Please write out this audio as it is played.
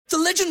The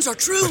legends are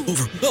true.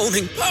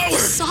 Overwhelming power.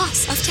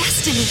 Sauce of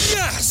destiny.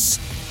 Yes!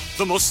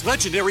 The most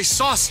legendary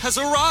sauce has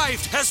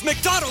arrived as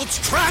McDonald's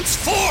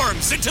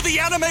transforms into the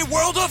anime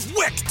world of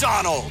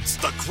WickDonald's.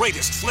 The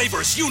greatest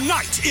flavors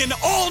unite in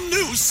all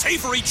new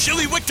savory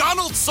chili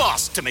McDonald's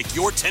sauce to make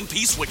your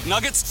 10-piece Wick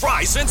Nuggets,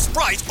 fries, and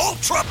Sprite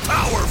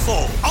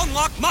ultra-powerful.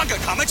 Unlock manga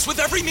comics with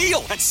every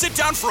meal and sit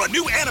down for a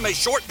new anime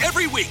short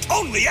every week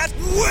only at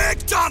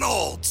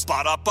WickDonald's.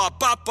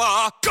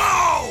 Ba-da-ba-ba-ba,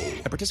 go!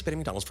 At participating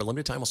McDonald's for a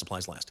limited time while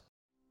supplies last.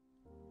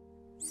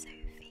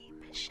 Sophie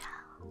Michelle.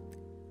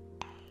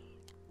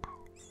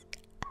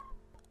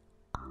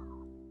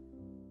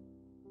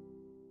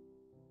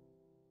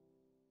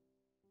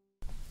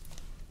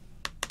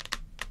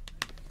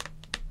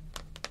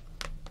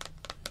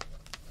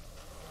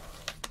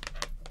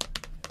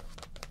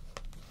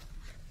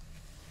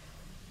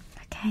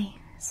 Okay,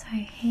 so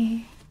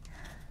here's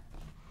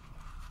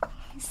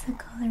the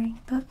colouring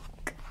book.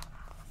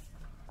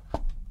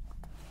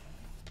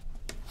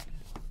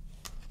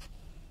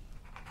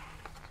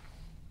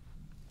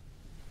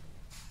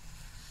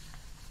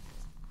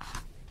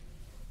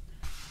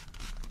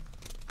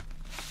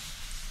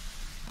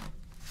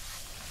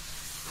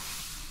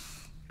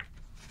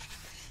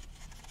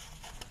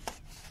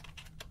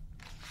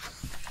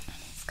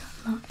 It's got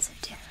lots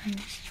of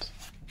different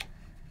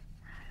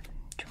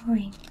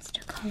drawings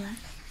to colour.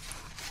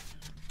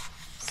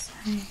 So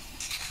we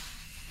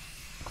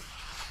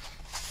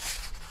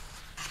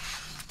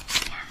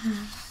have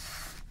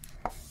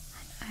an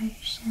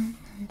ocean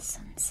and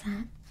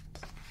sunset.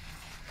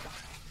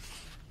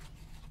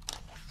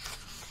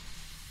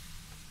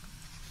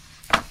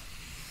 We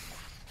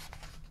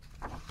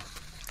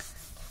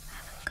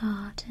have a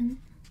garden.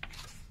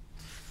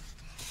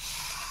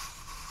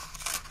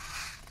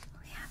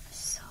 We have a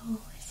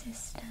solar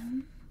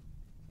system.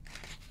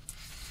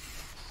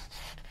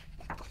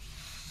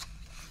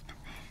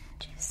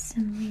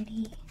 Some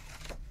really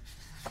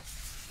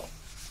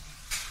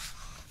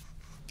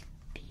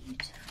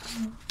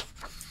beautiful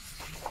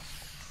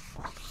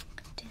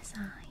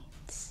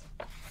designs,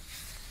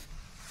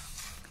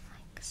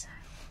 like so.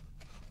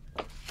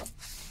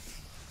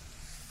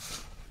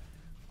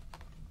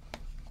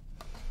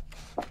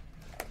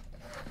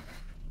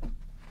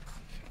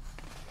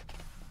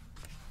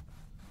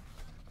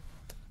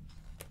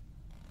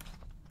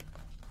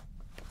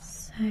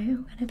 So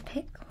I'm going to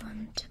pick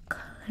one to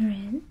colour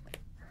in.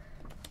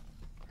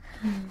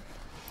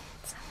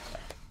 Let's have a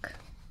look.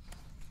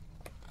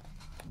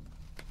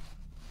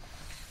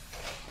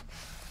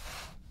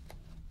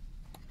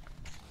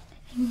 I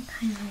think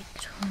I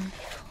liked one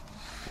before.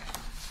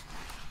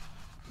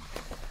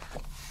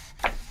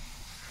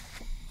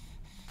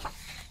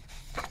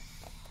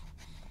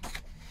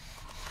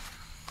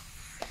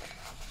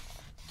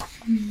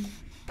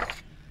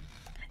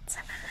 Let's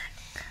have a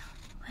look.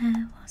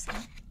 Where was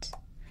it?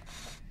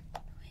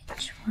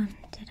 Which one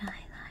did I like?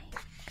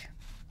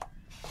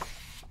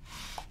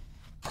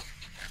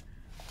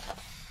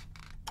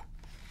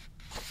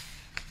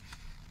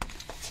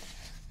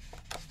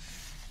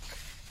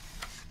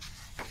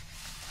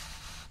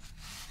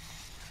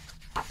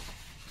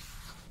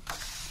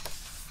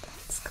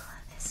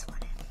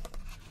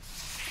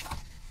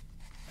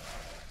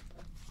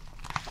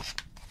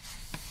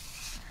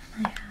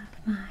 I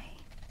have my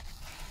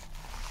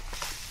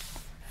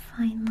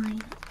fine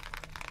line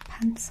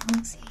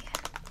pencils here.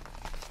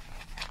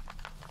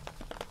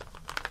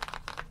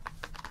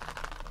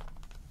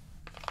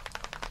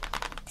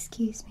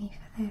 Excuse me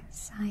for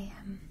this, I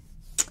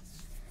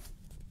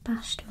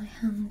bashed my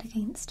hand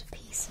against a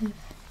piece of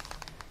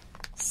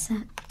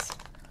set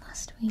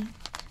last week.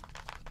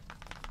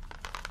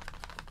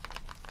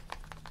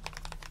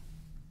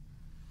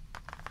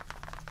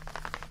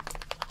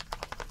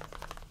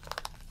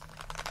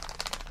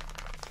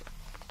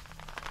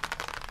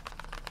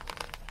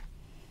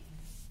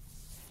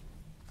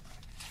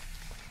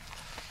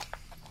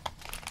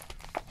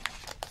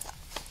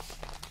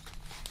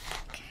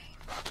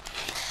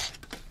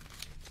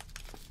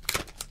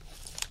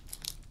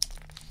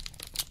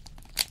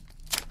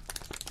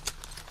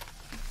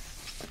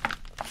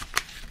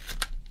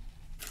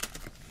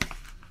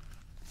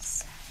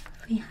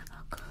 We have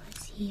our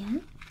colours here,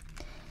 and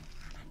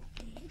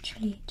I'm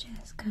literally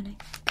just going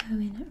to go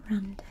in at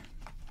random.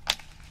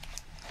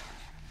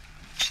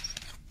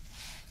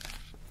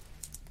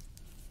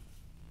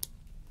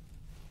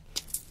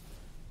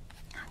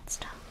 And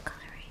start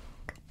colouring.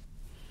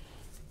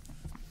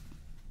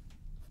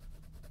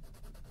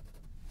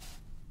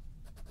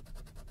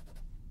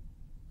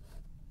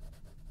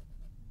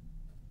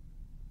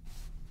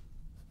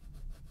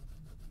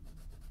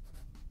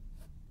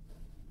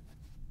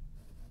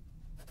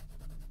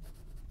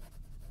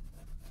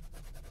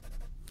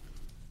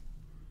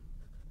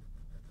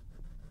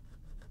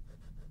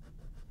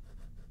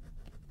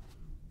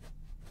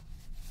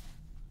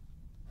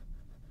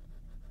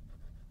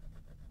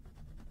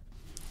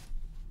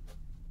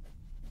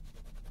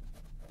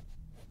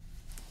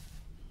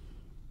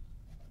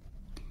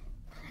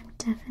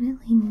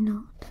 Definitely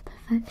not a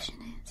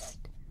perfectionist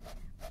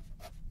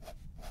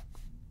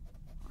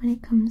when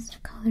it comes to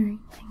colouring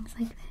things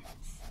like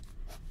this.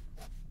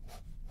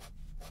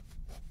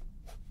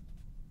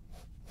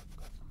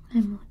 I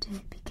will do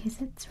it because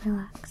it's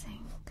relaxing.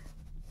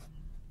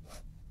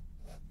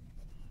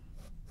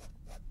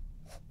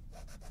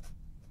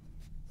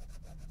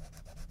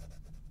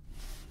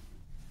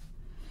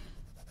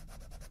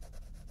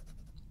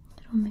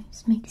 It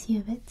almost makes you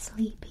a bit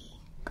sleepy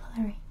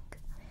colouring.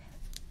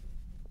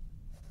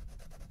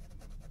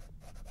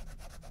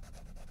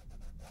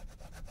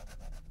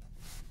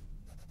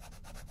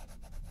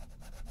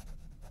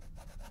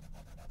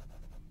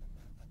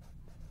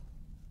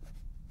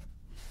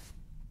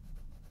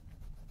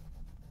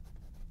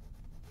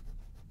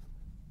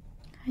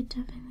 I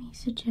definitely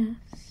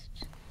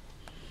suggest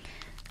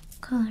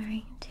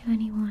colouring to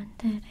anyone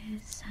that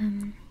is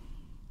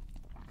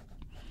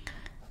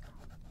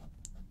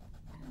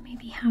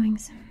maybe having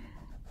some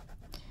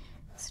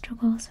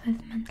struggles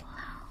with mental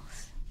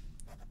health.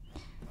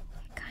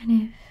 It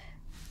kind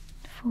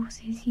of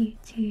forces you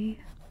to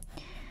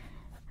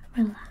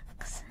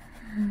relax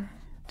and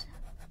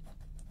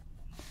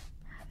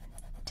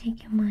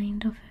take your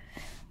mind off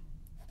of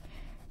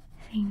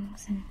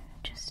things and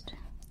just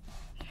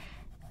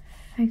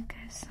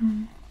focus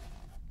on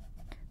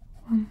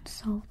one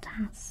sole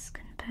task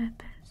and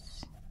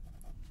purpose.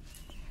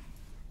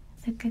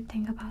 The good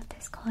thing about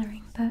this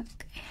colouring book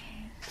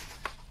is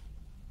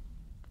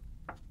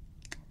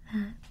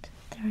that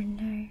there are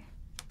no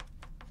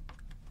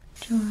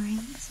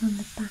drawings on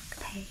the back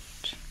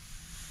page,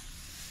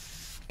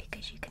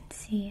 because you can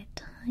see a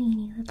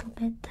tiny little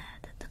bit there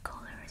that the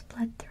colour has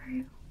bled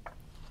through.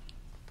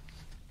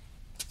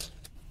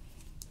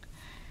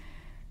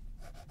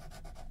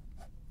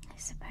 I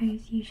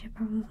suppose you should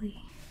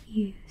probably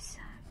use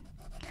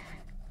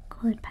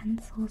coloured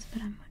pencils,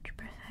 but I much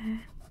prefer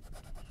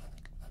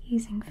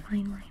using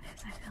fine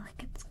liners. I feel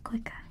like it's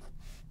quicker.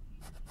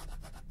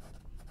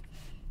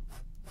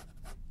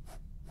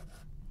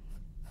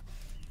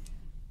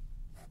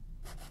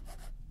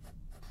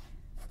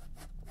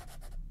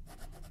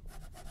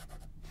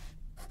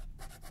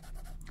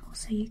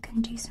 Also, you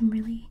can do some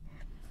really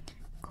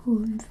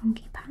cool and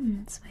funky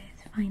patterns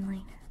with fine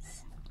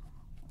liners.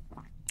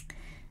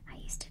 I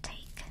used to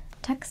take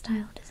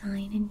textile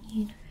design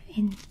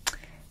in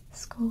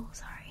school,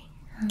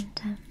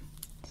 and I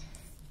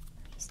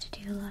used to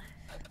do a lot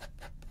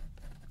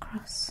of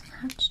cross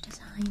hatch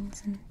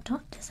designs and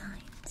dot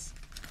designs.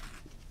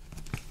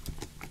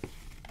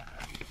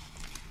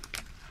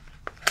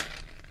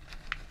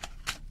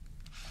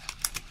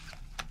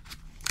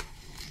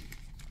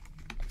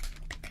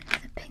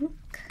 The pink.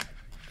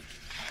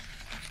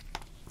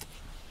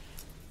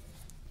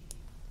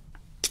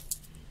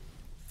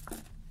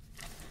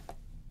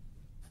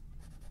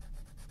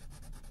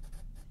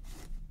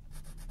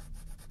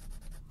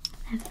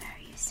 They're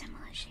very similar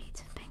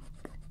shades of pink.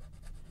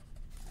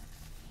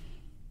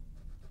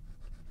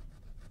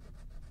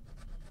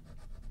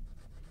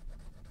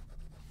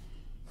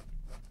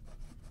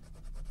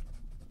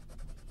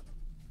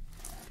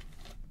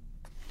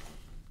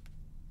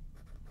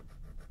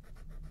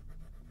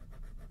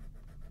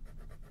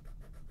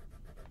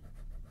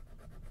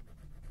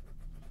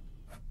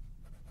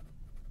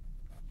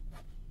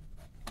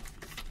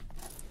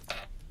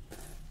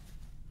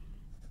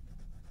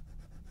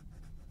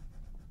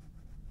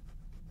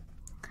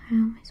 I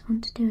always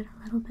want to do it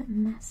a little bit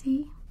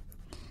messy,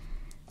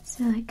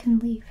 so I can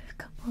leave a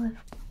couple of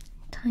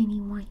tiny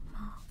white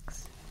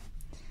marks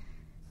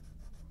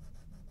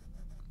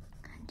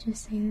and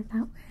just say that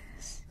that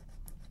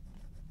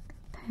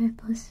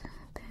was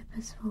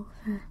purposeful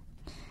for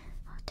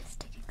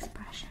artistic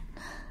expression.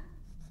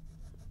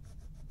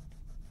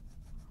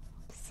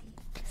 See,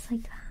 just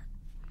like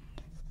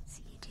that.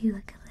 So you do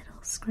like a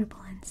little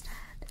scribble instead,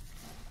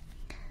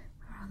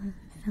 rather than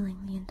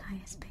filling the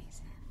entire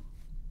space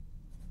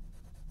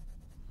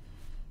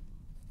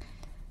in.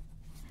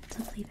 Ends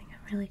up leaving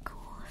a really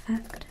cool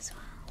effect as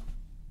well.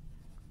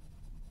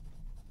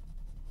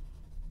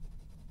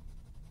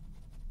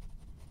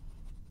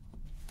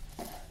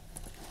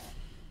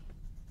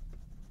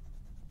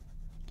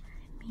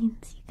 It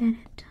means you get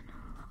it done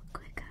a lot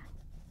quicker.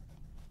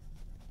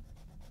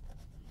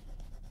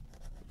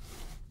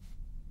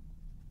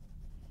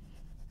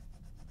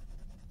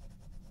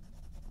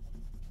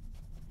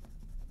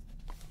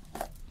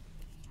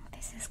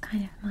 This is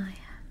kind of my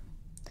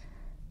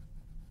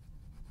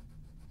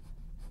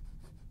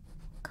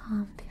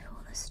calm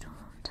before the storm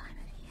time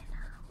of year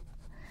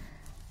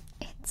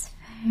now. It's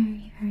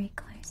very, very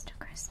close to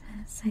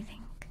Christmas. I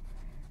think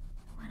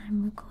when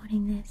I'm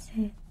recording this,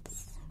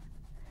 it's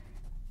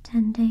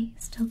 10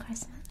 days till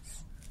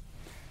Christmas.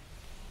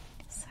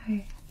 So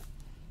the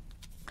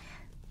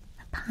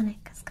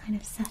panic has kind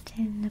of set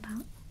in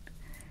about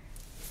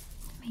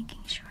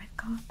making sure I've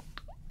got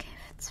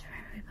gifts for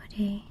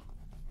everybody.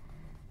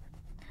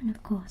 And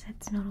of course,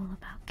 it's not all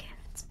about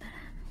gifts, but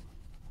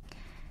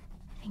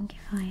I think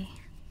if I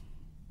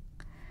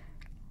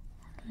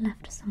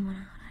left someone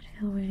out, I'd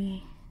feel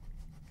really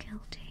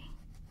guilty.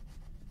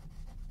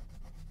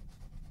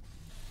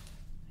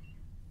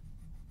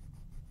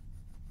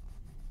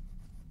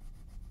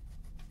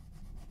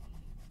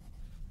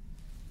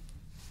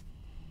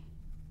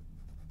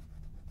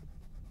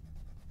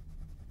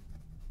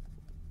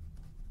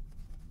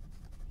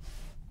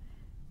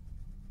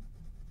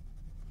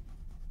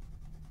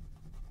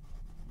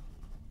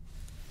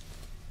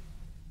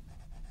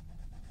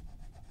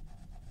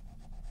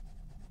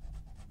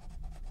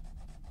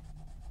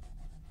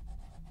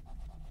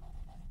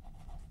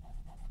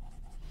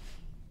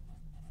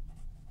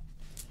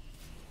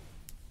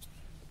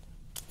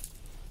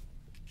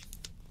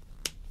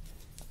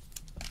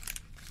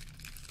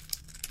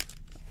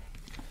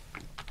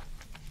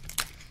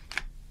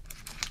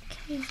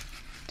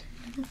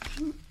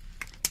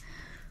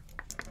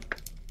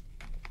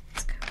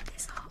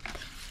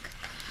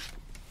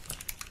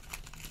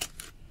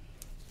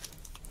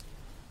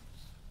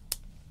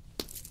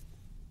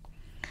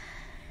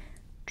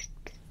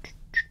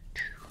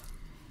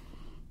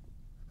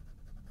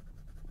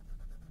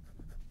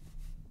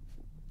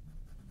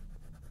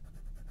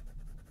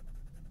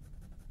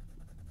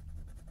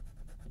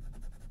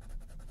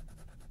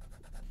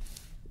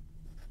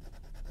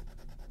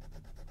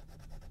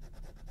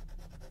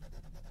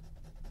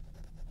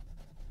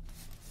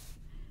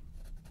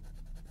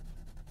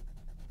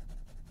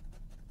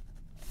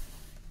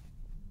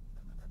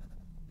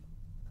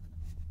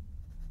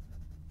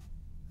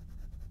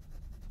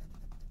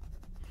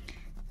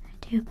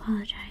 do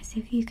apologise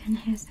if you can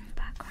hear some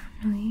background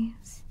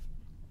noise.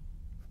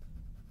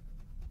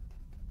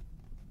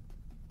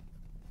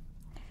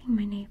 I think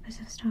my neighbours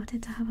have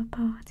started to have a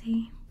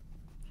party,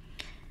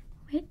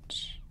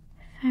 which,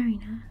 fair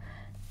enough,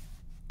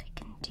 they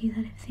can do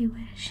that if they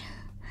wish.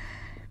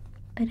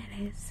 But it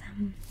is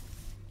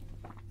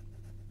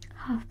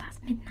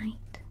midnight.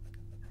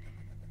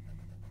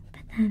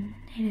 But then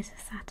it is a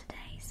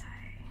Saturday, so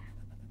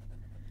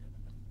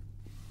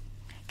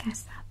I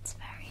guess that's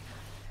fair enough.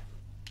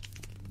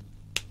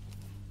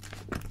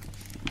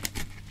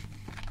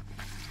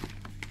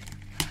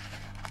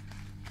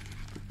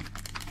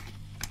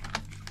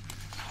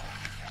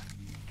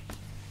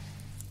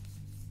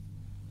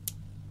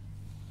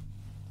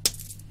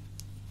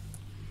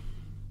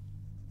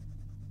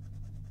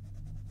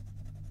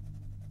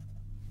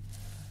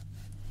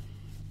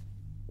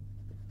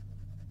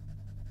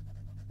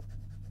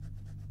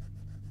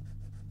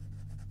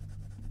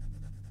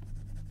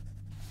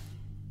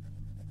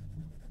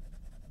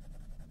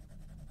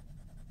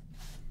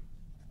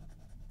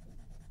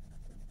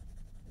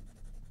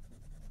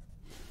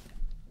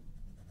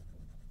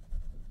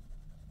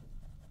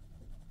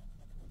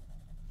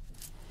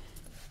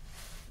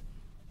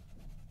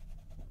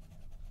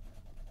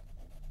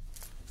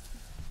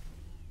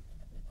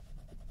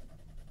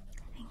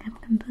 I'm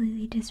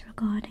completely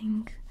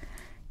disregarding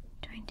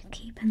trying to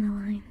keep in the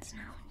lines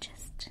now and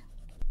just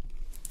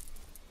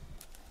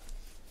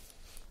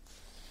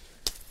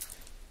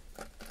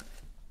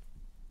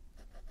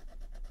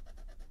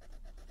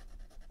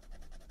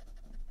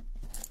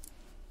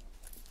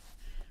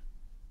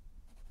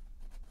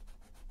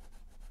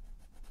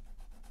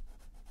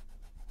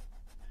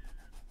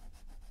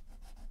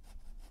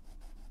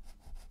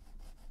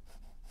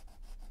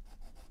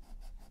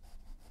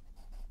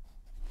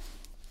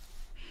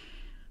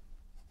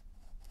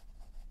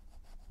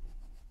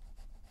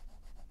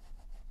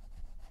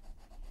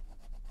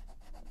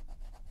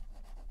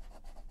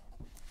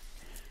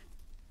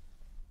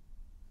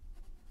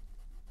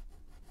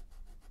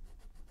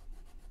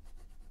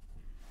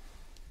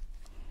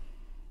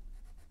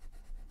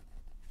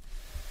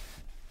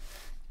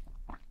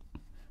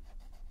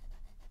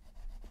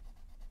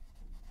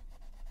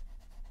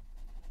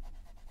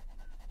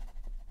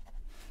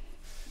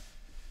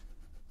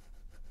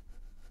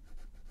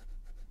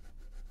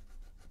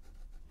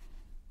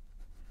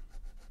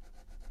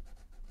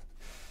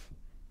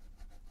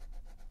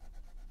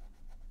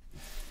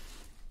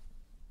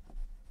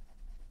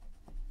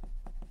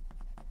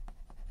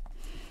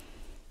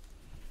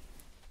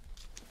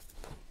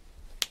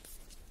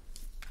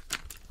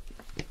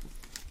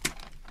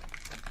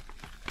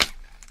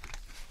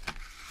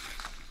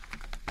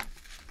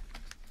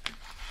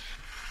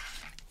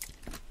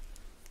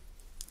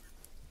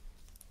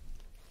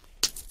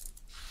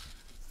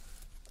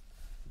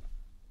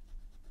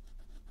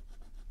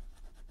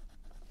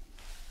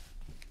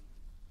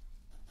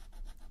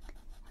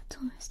it's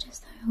almost as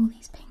though all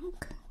these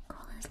pink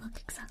colours look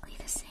exactly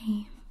the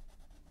same.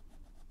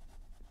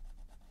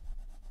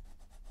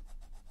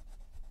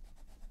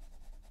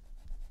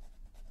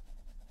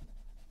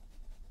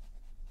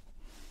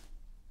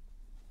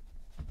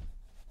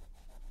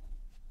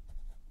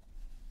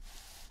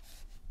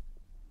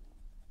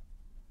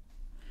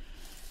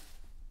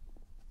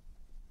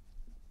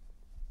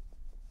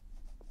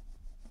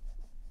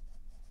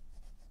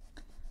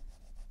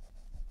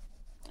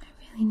 I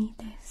really need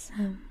this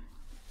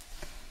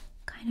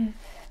kind of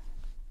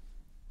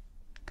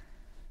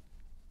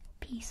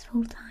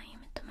peaceful time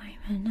at the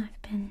moment.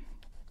 I've been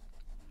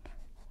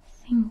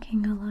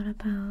thinking a lot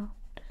about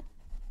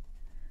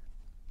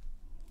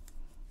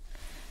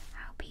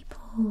how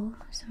people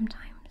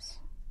sometimes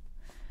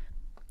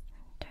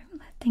don't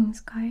let things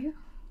go.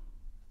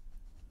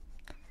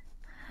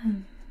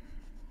 I'm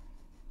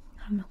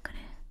not going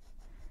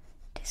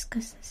to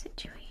discuss the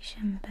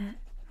situation, but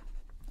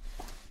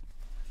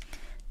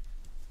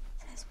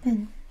there's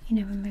been, a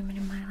moment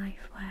in my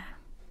life where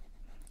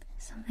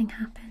something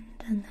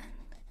happened and then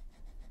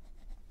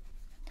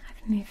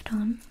I've moved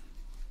on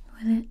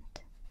with it.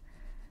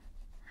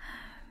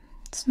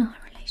 It's not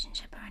a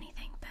relationship or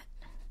anything, but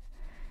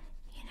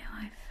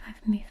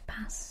I've moved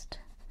past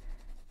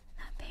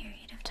that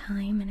period of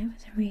time, and it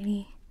was a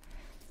really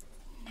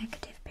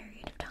negative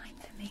period of time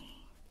for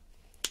me.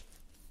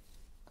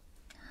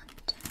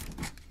 And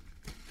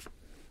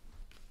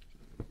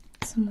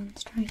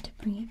someone's tried to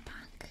bring it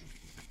back.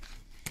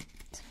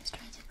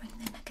 Bring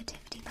the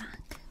negativity back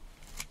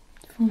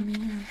for me,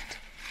 and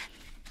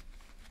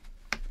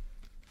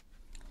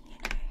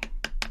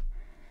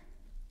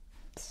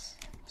it's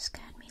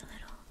scared me a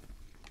little,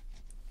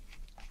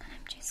 and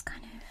I'm just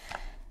kind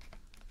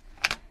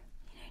of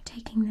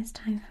taking this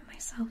time for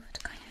myself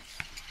to kind of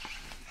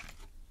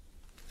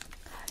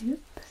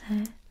hope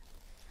that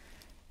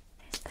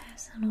this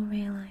person will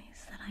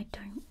realise that I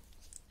don't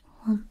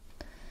want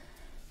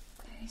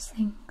those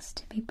things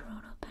to be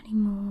brought up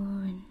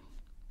anymore, and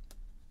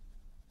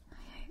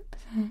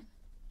that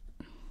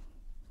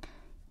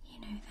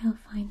they'll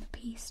find the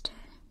peace to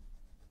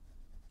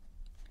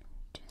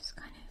just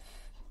kind of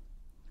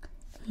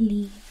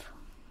leave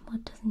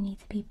what doesn't need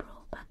to be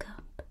brought back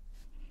up.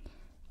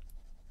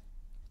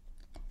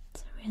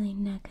 It's a really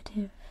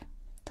negative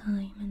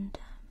time, and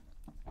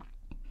I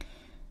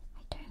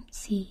don't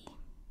see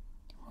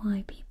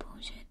why people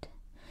should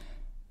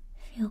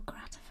feel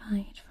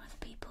gratified for other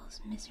people's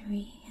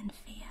misery and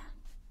fear.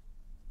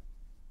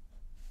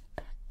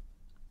 But,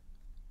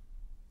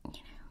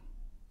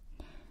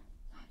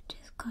 I've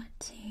just got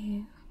to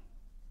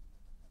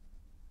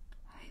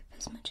hope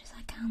as much as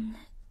I can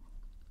that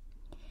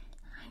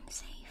I'm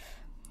safe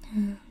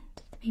and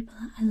the people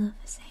that I love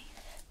are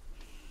safe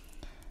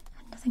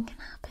and nothing can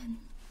happen.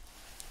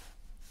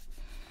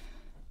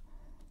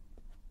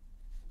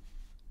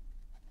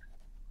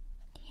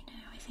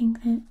 I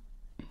think that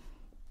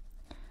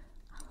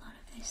a lot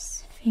of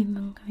this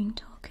fear-mongering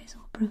talk is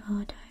all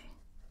bravado,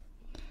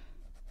 and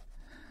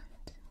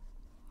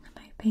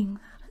I'm hoping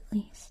that at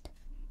least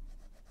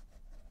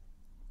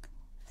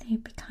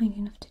they'd be kind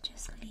enough to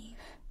just leave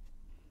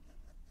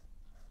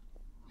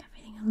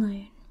everything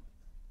alone.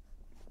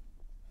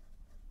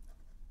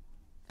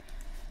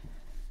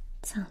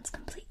 It sounds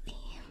completely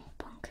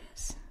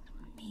bonkers,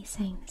 me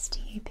saying this to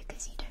you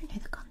because you don't know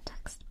the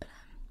context, but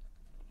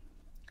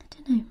I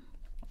don't know.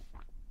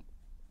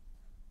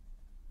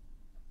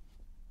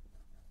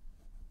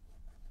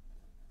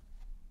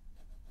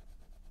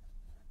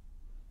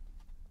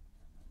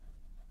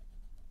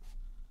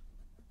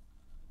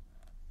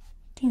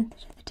 At the end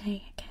of the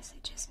day, I guess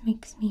it just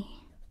makes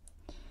me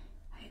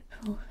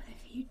hopeful for the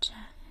future.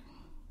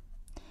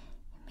 It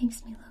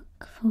makes me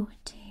look forward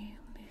to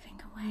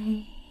moving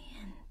away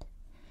and,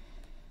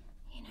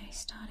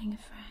 starting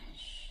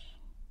afresh,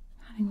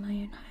 having my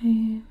own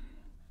home,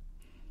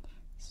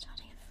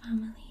 starting a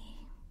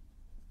family,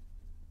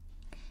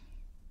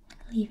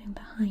 leaving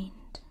behind,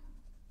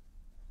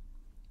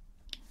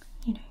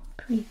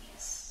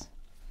 previous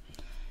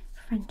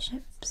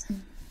friendships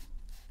and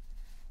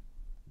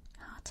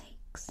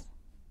heartaches.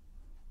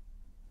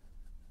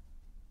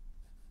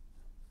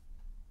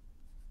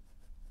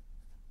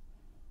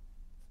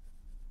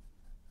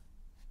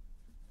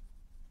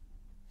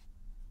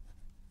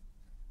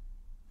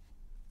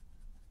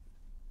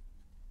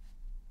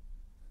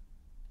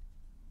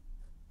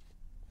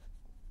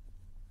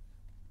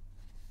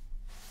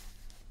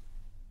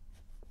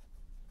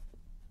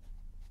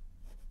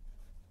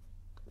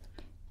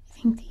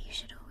 I think that you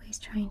should always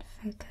try and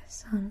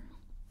focus on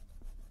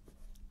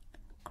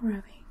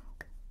growing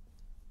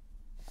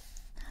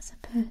as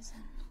a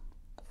person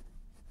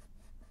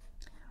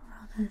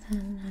rather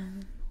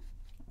than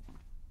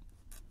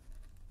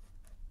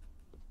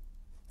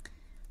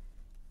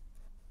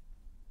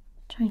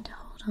trying to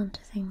hold on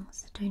to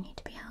things that don't need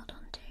to be held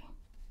on to.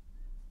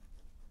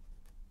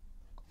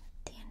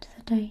 At the end of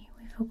the day,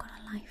 we've all got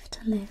a life to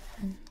live,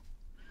 and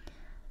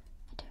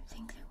I don't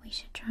think that we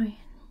should try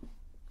and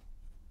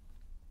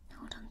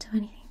hold on to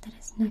anything that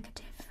is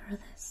negative for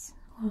others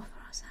or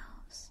for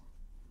ourselves.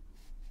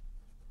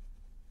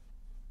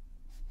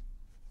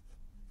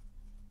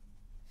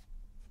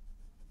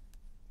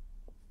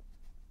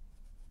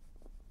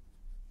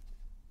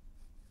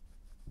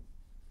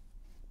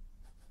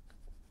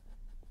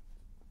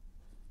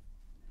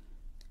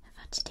 I've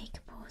had to take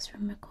a pause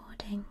from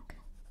recording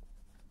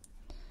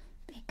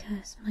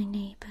because my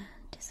neighbour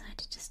decided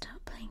to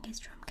start playing his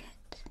drum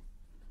kit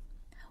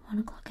at 1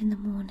 o'clock in the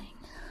morning.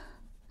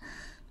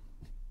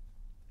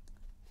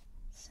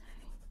 So,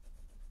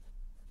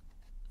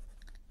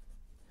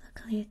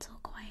 luckily it's all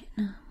quiet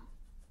now.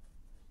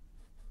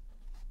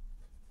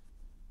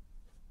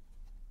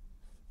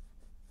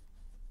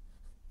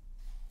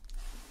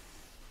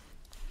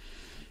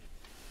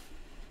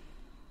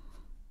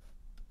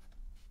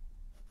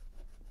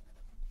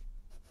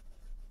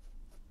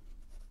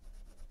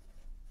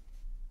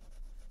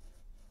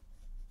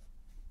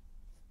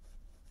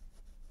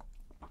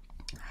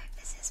 I hope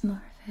this is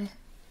more of a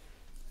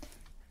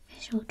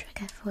visual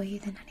trigger for you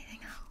than anything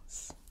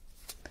else.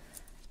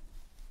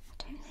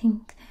 I don't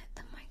think that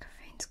the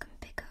microphones can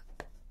pick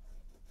up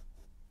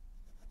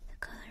the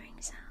colouring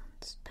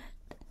sounds,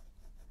 but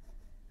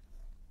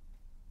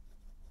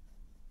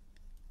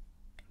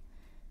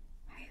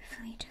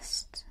hopefully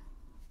just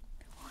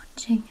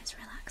watching is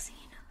relaxing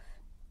enough.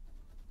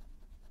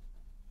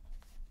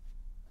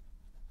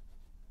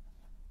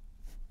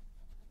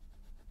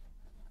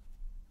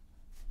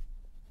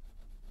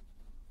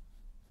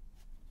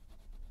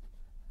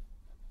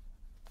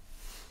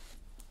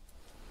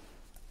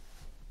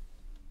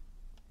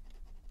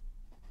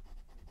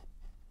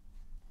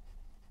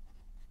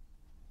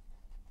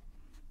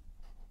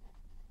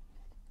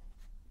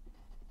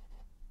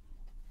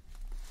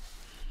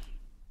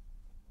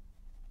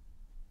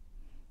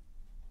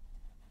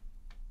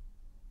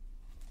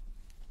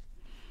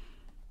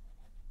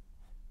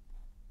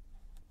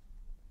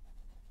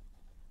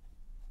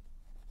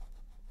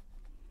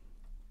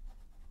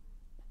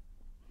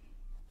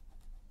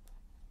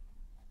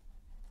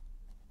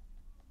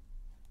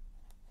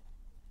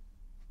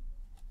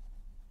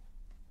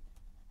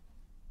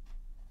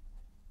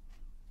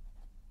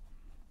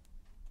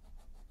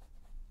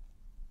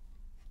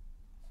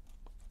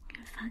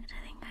 fact,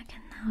 I think I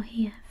can now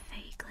hear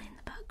vaguely in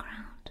the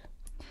background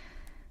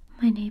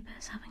my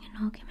neighbours having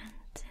an argument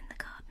in the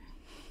garden.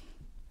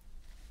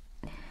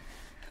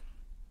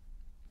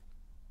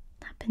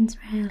 Happens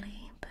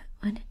rarely, but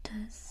when it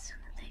does,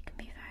 they can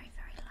be very,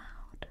 very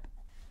loud.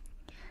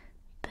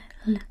 But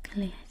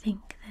luckily, I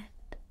think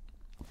that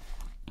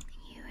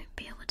you won't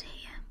be able to hear.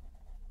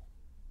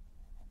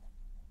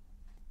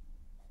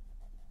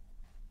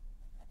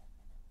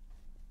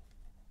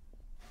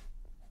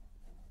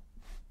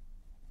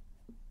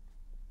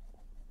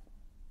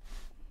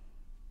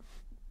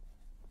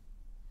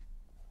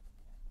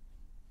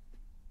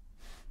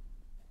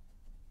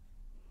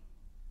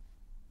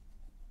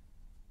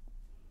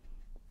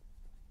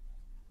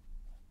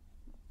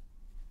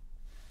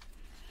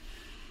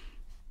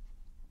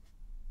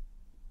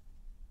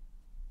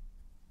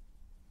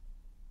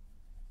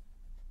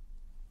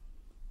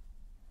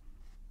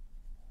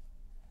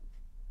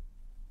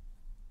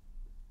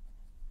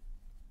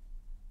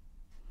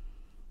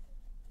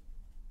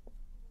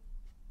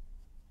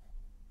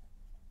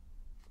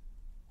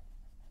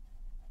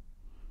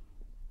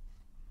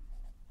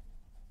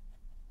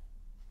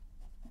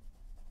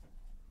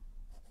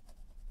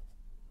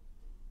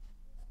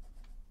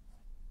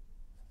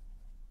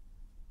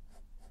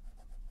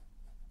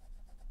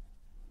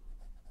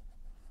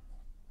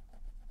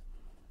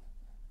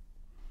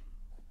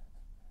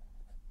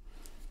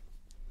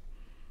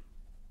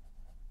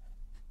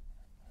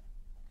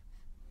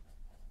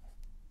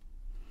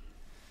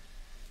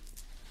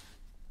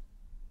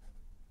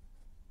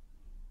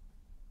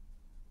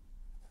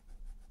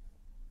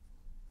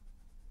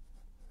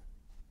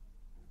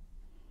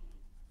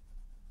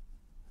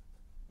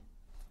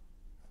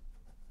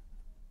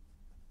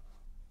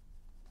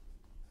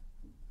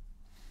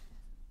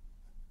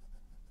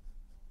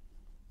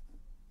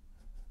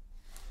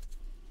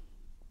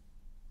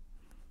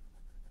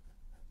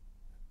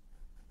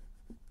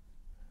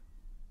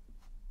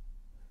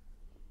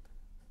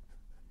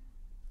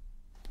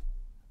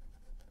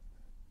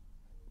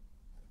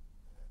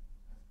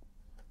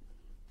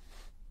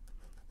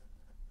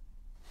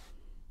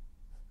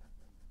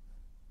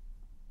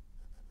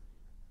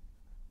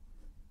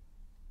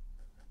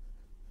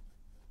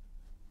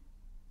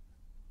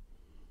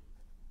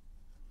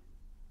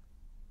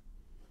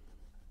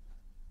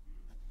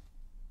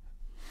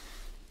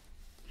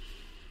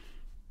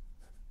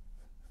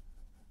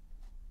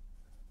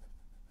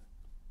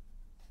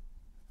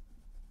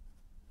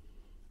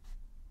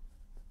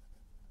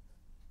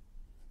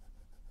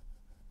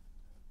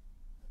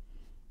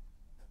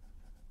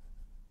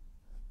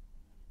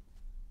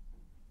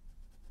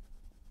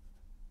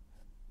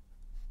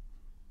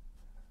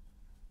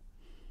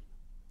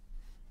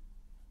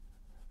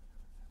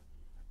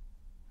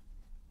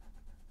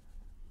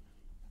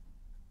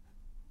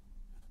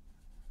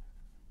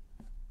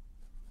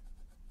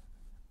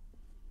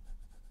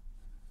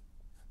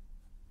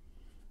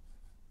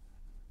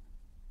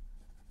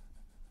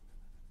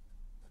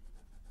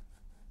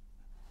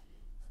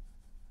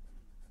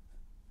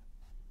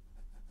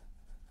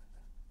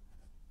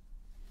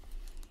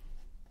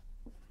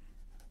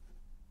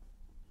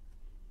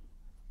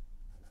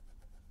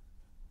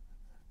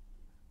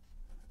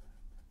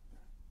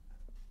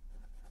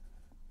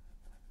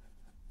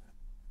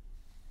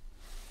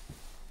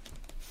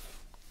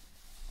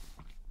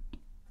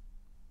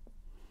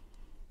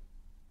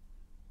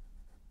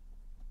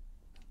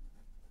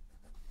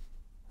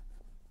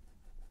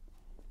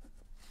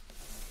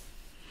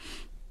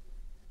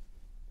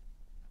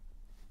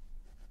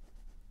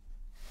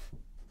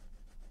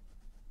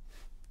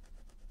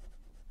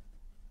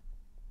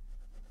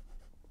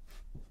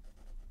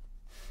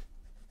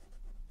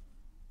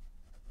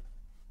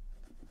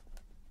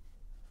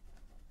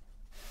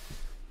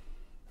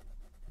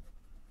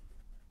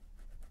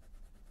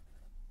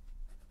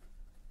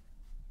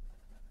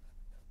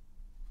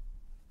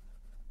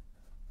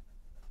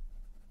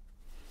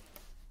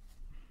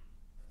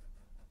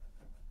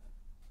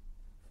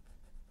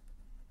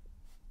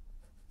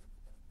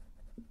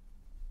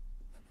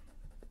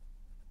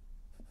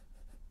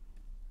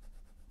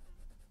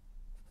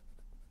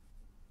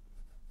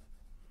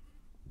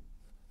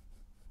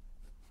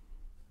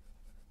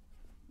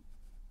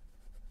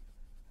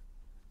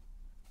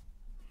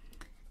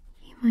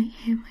 Might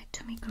hear my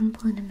tummy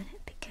grumble in a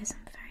minute because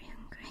I'm very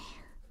hungry.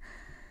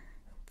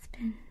 It's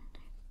been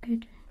a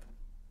good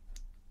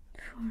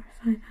 4 or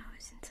 5 hours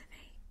since I've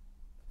ate.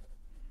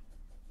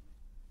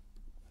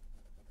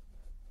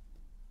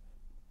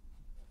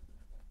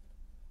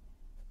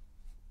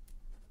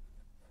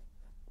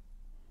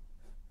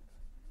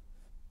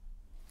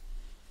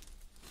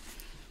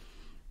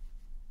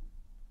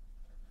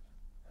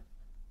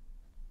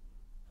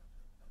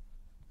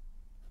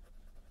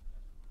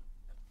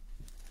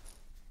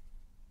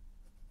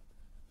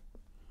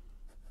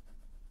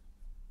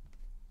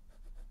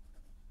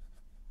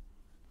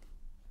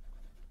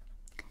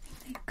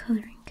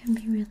 Colouring can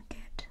be really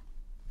good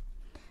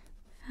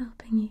for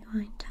helping you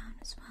wind down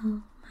as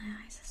well. My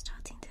eyes are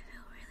starting to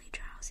feel really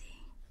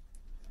drowsy.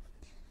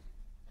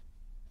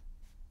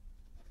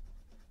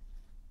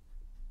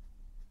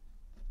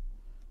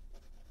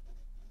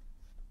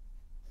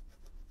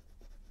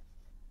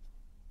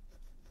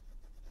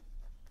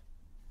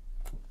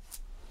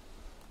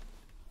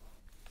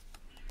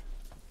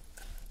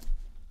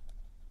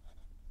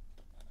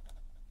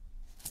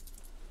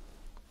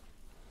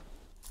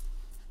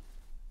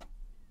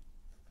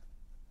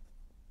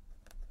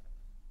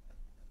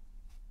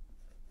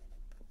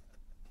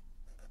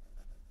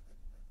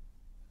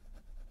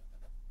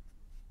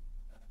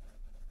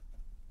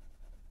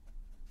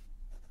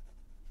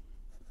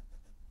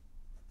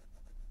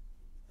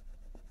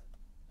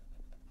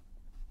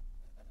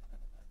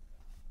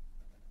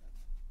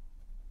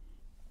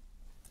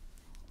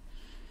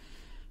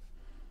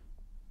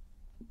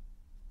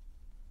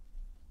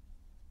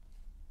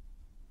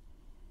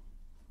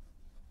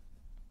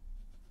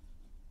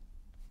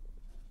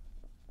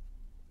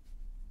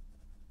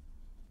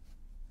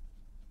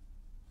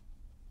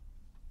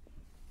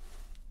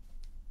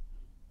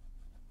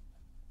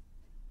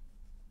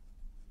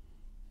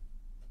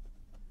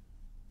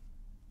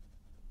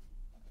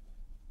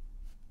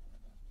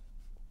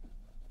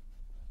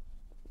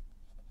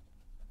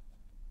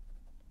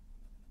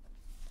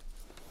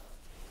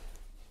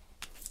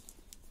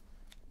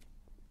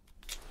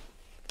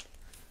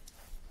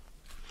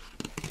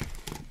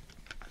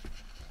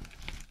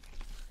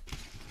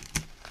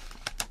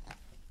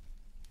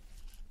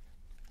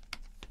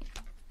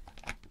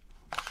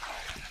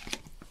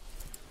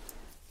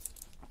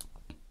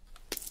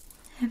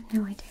 have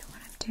no idea what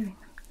I'm doing.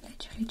 I'm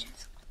literally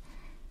just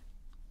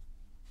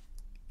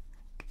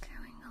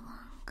going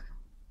along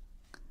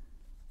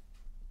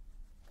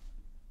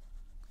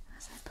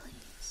as I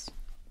please.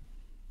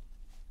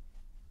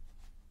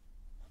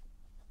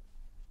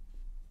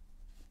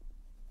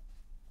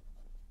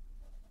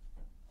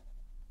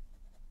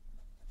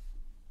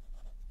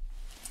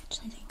 I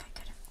actually think I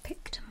could have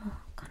picked a more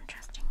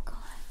contrasting colour.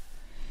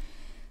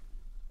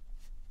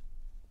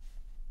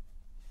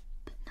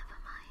 But never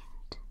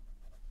mind.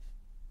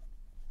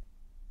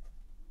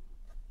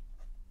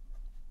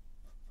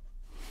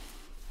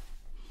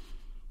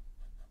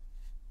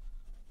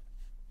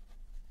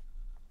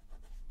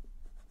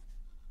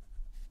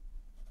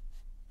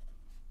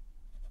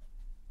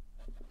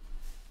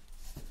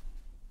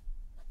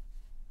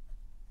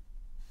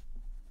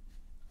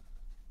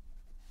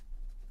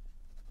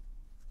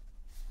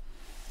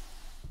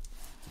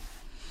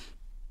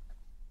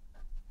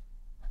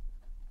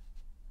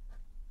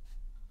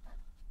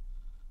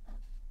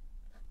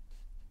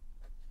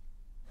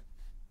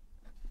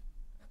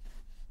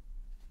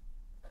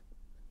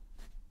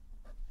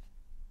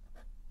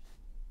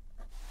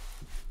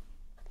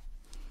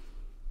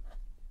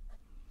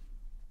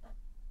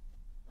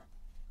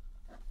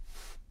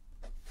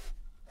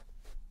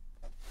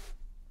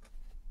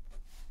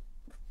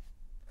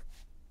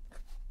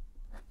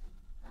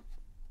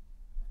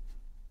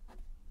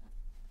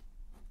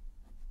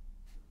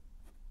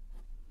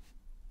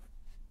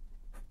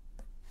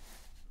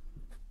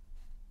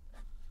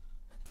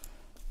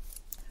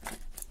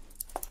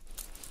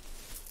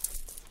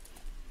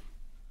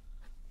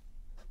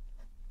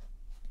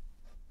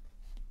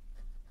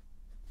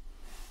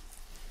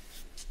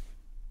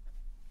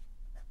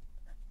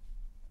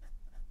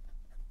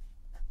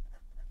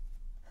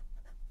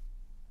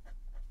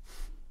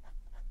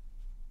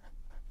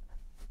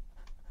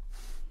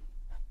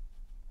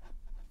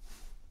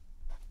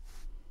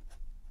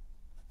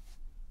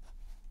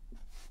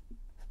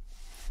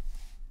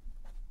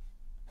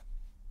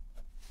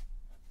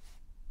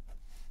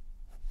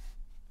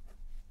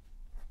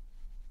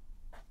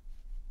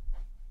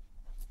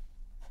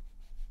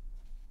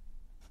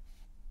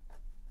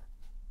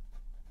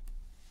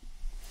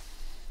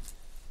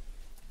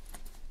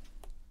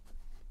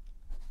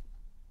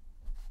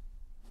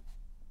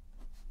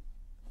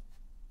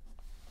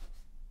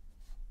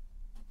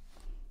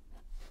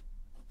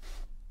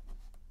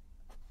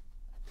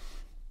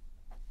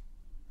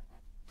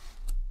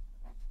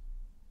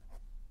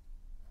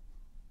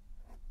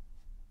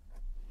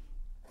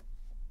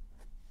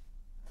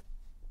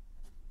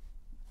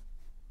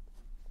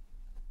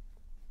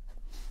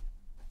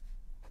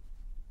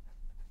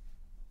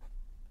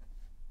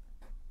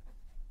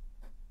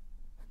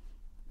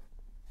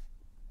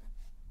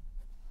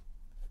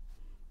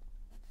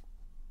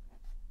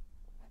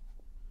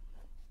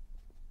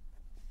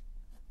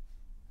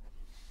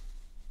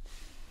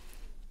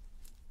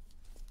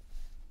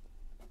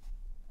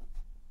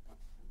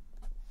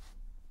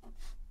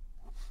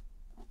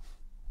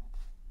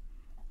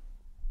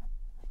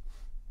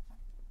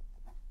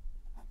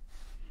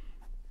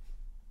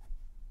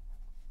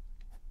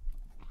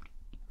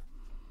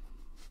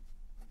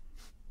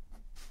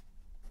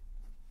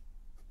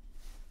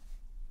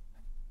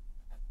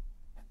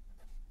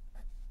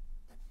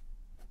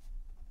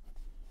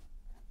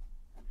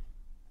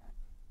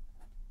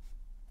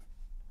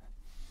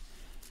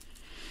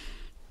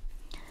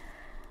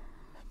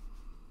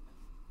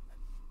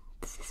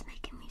 This is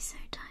making me so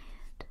tired.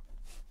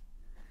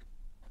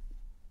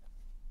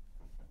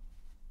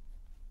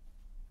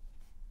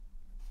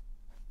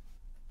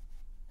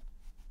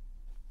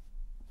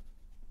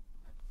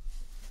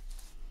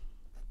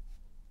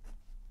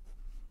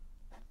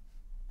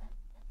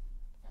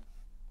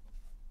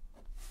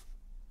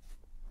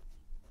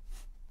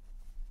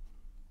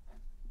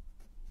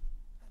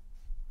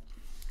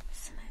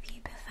 Some of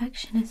you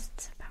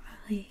perfectionists are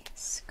probably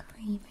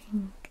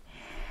screaming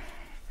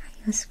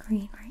at your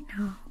screen right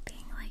now,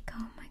 being like,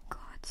 oh my god,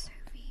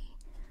 Sophie,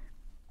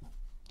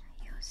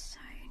 you're so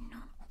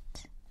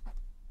not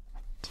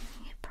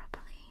doing it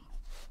properly.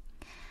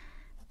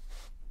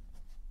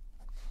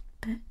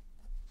 But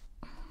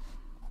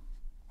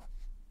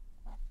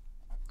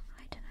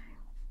I don't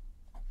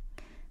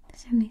know.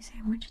 There's only so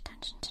much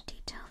attention to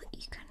detail that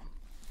you can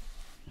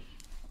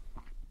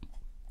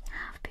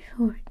have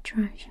before it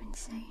drives you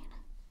insane.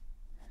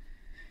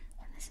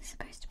 And this is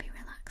supposed to be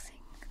relaxing,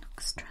 not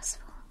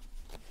stressful.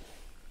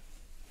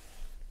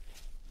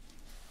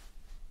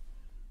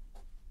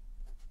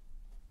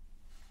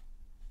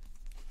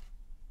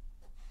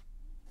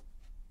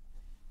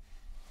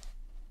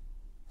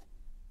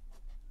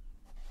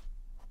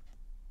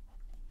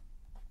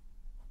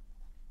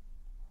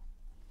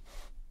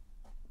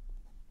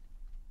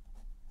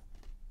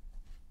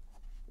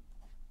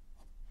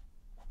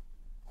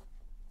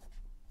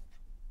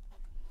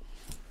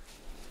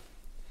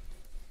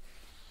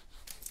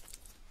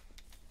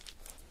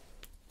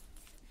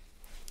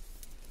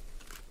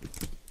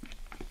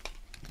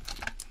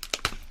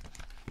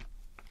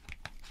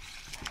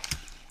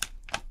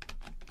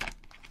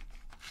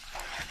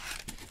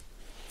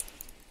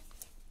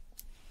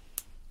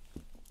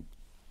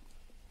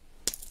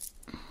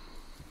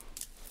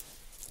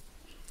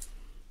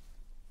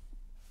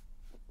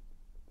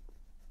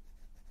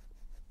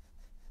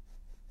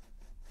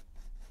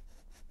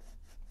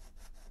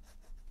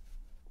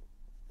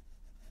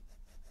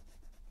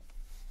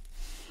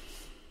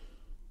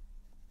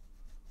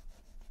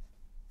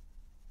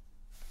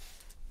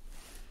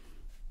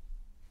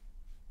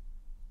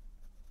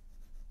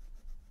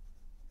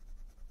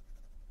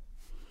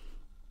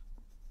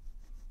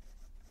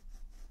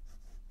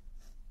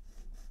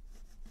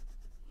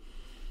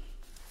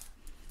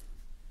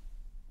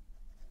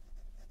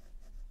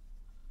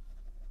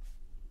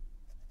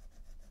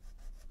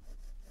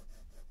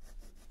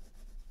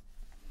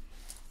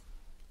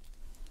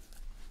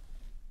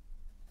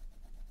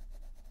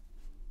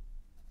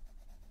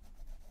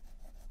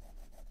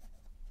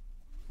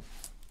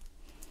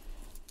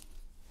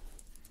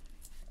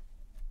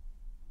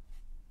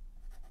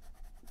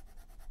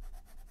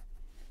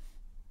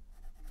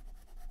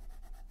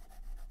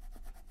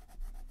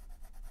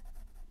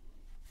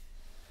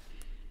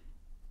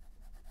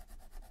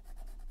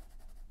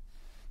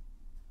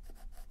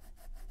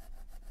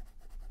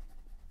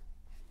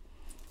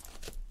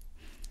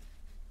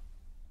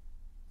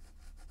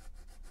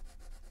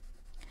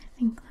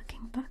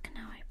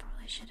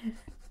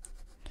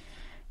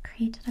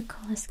 created a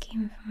colour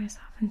scheme for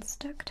myself and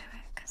stuck to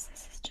it because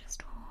this is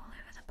just all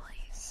over the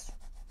place.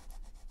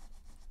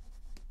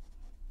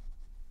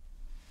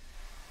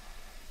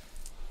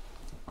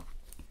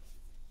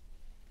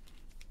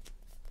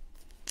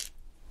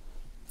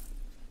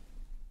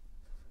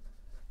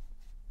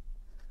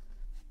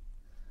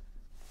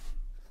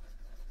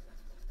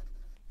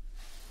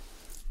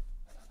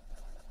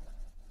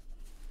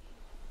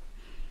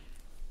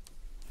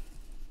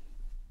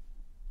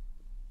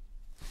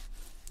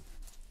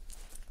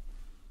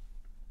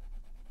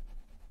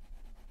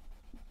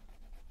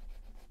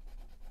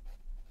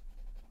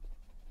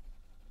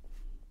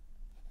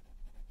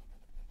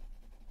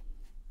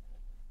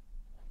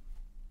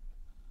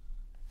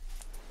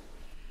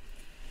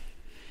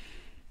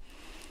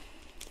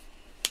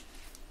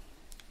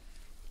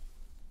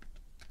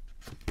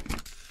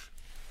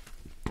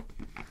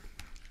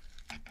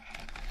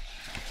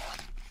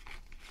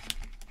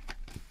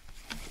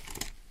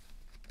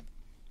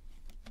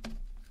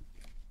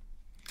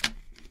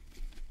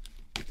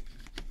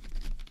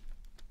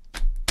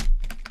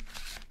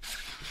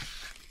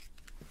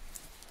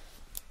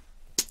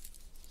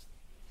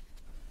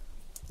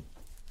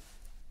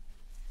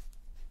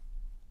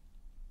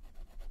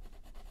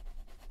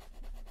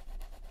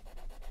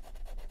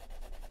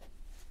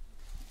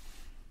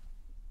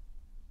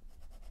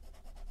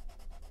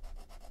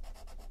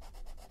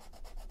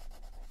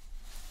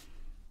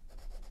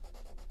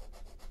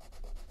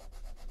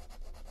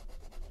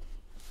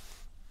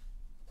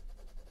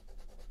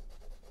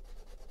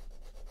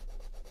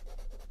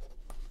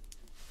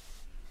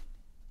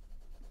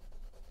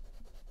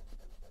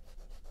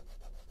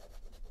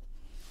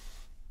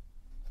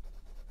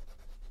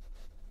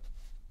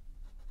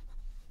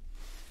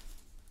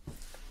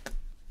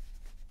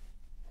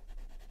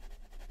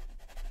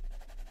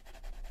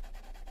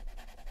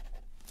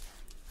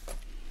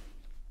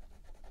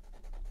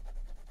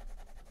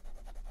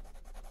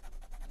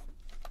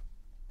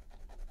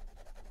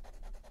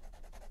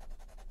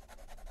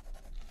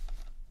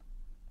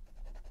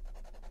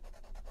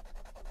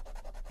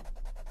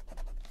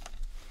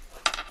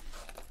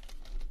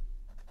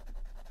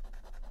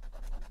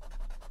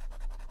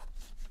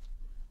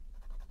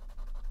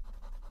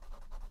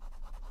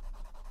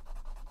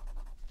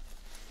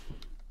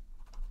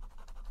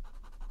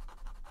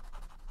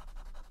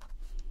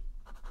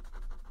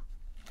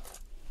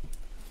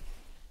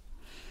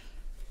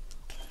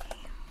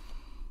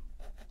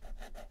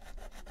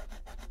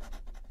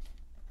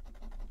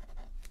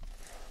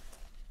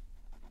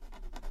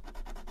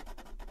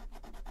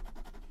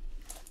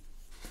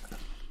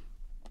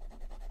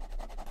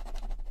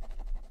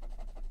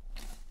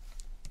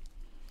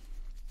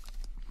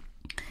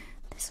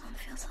 This one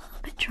feels a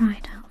little bit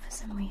dried out for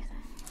some reason.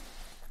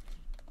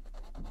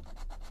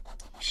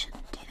 It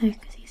shouldn't do though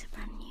because these are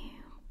brand new.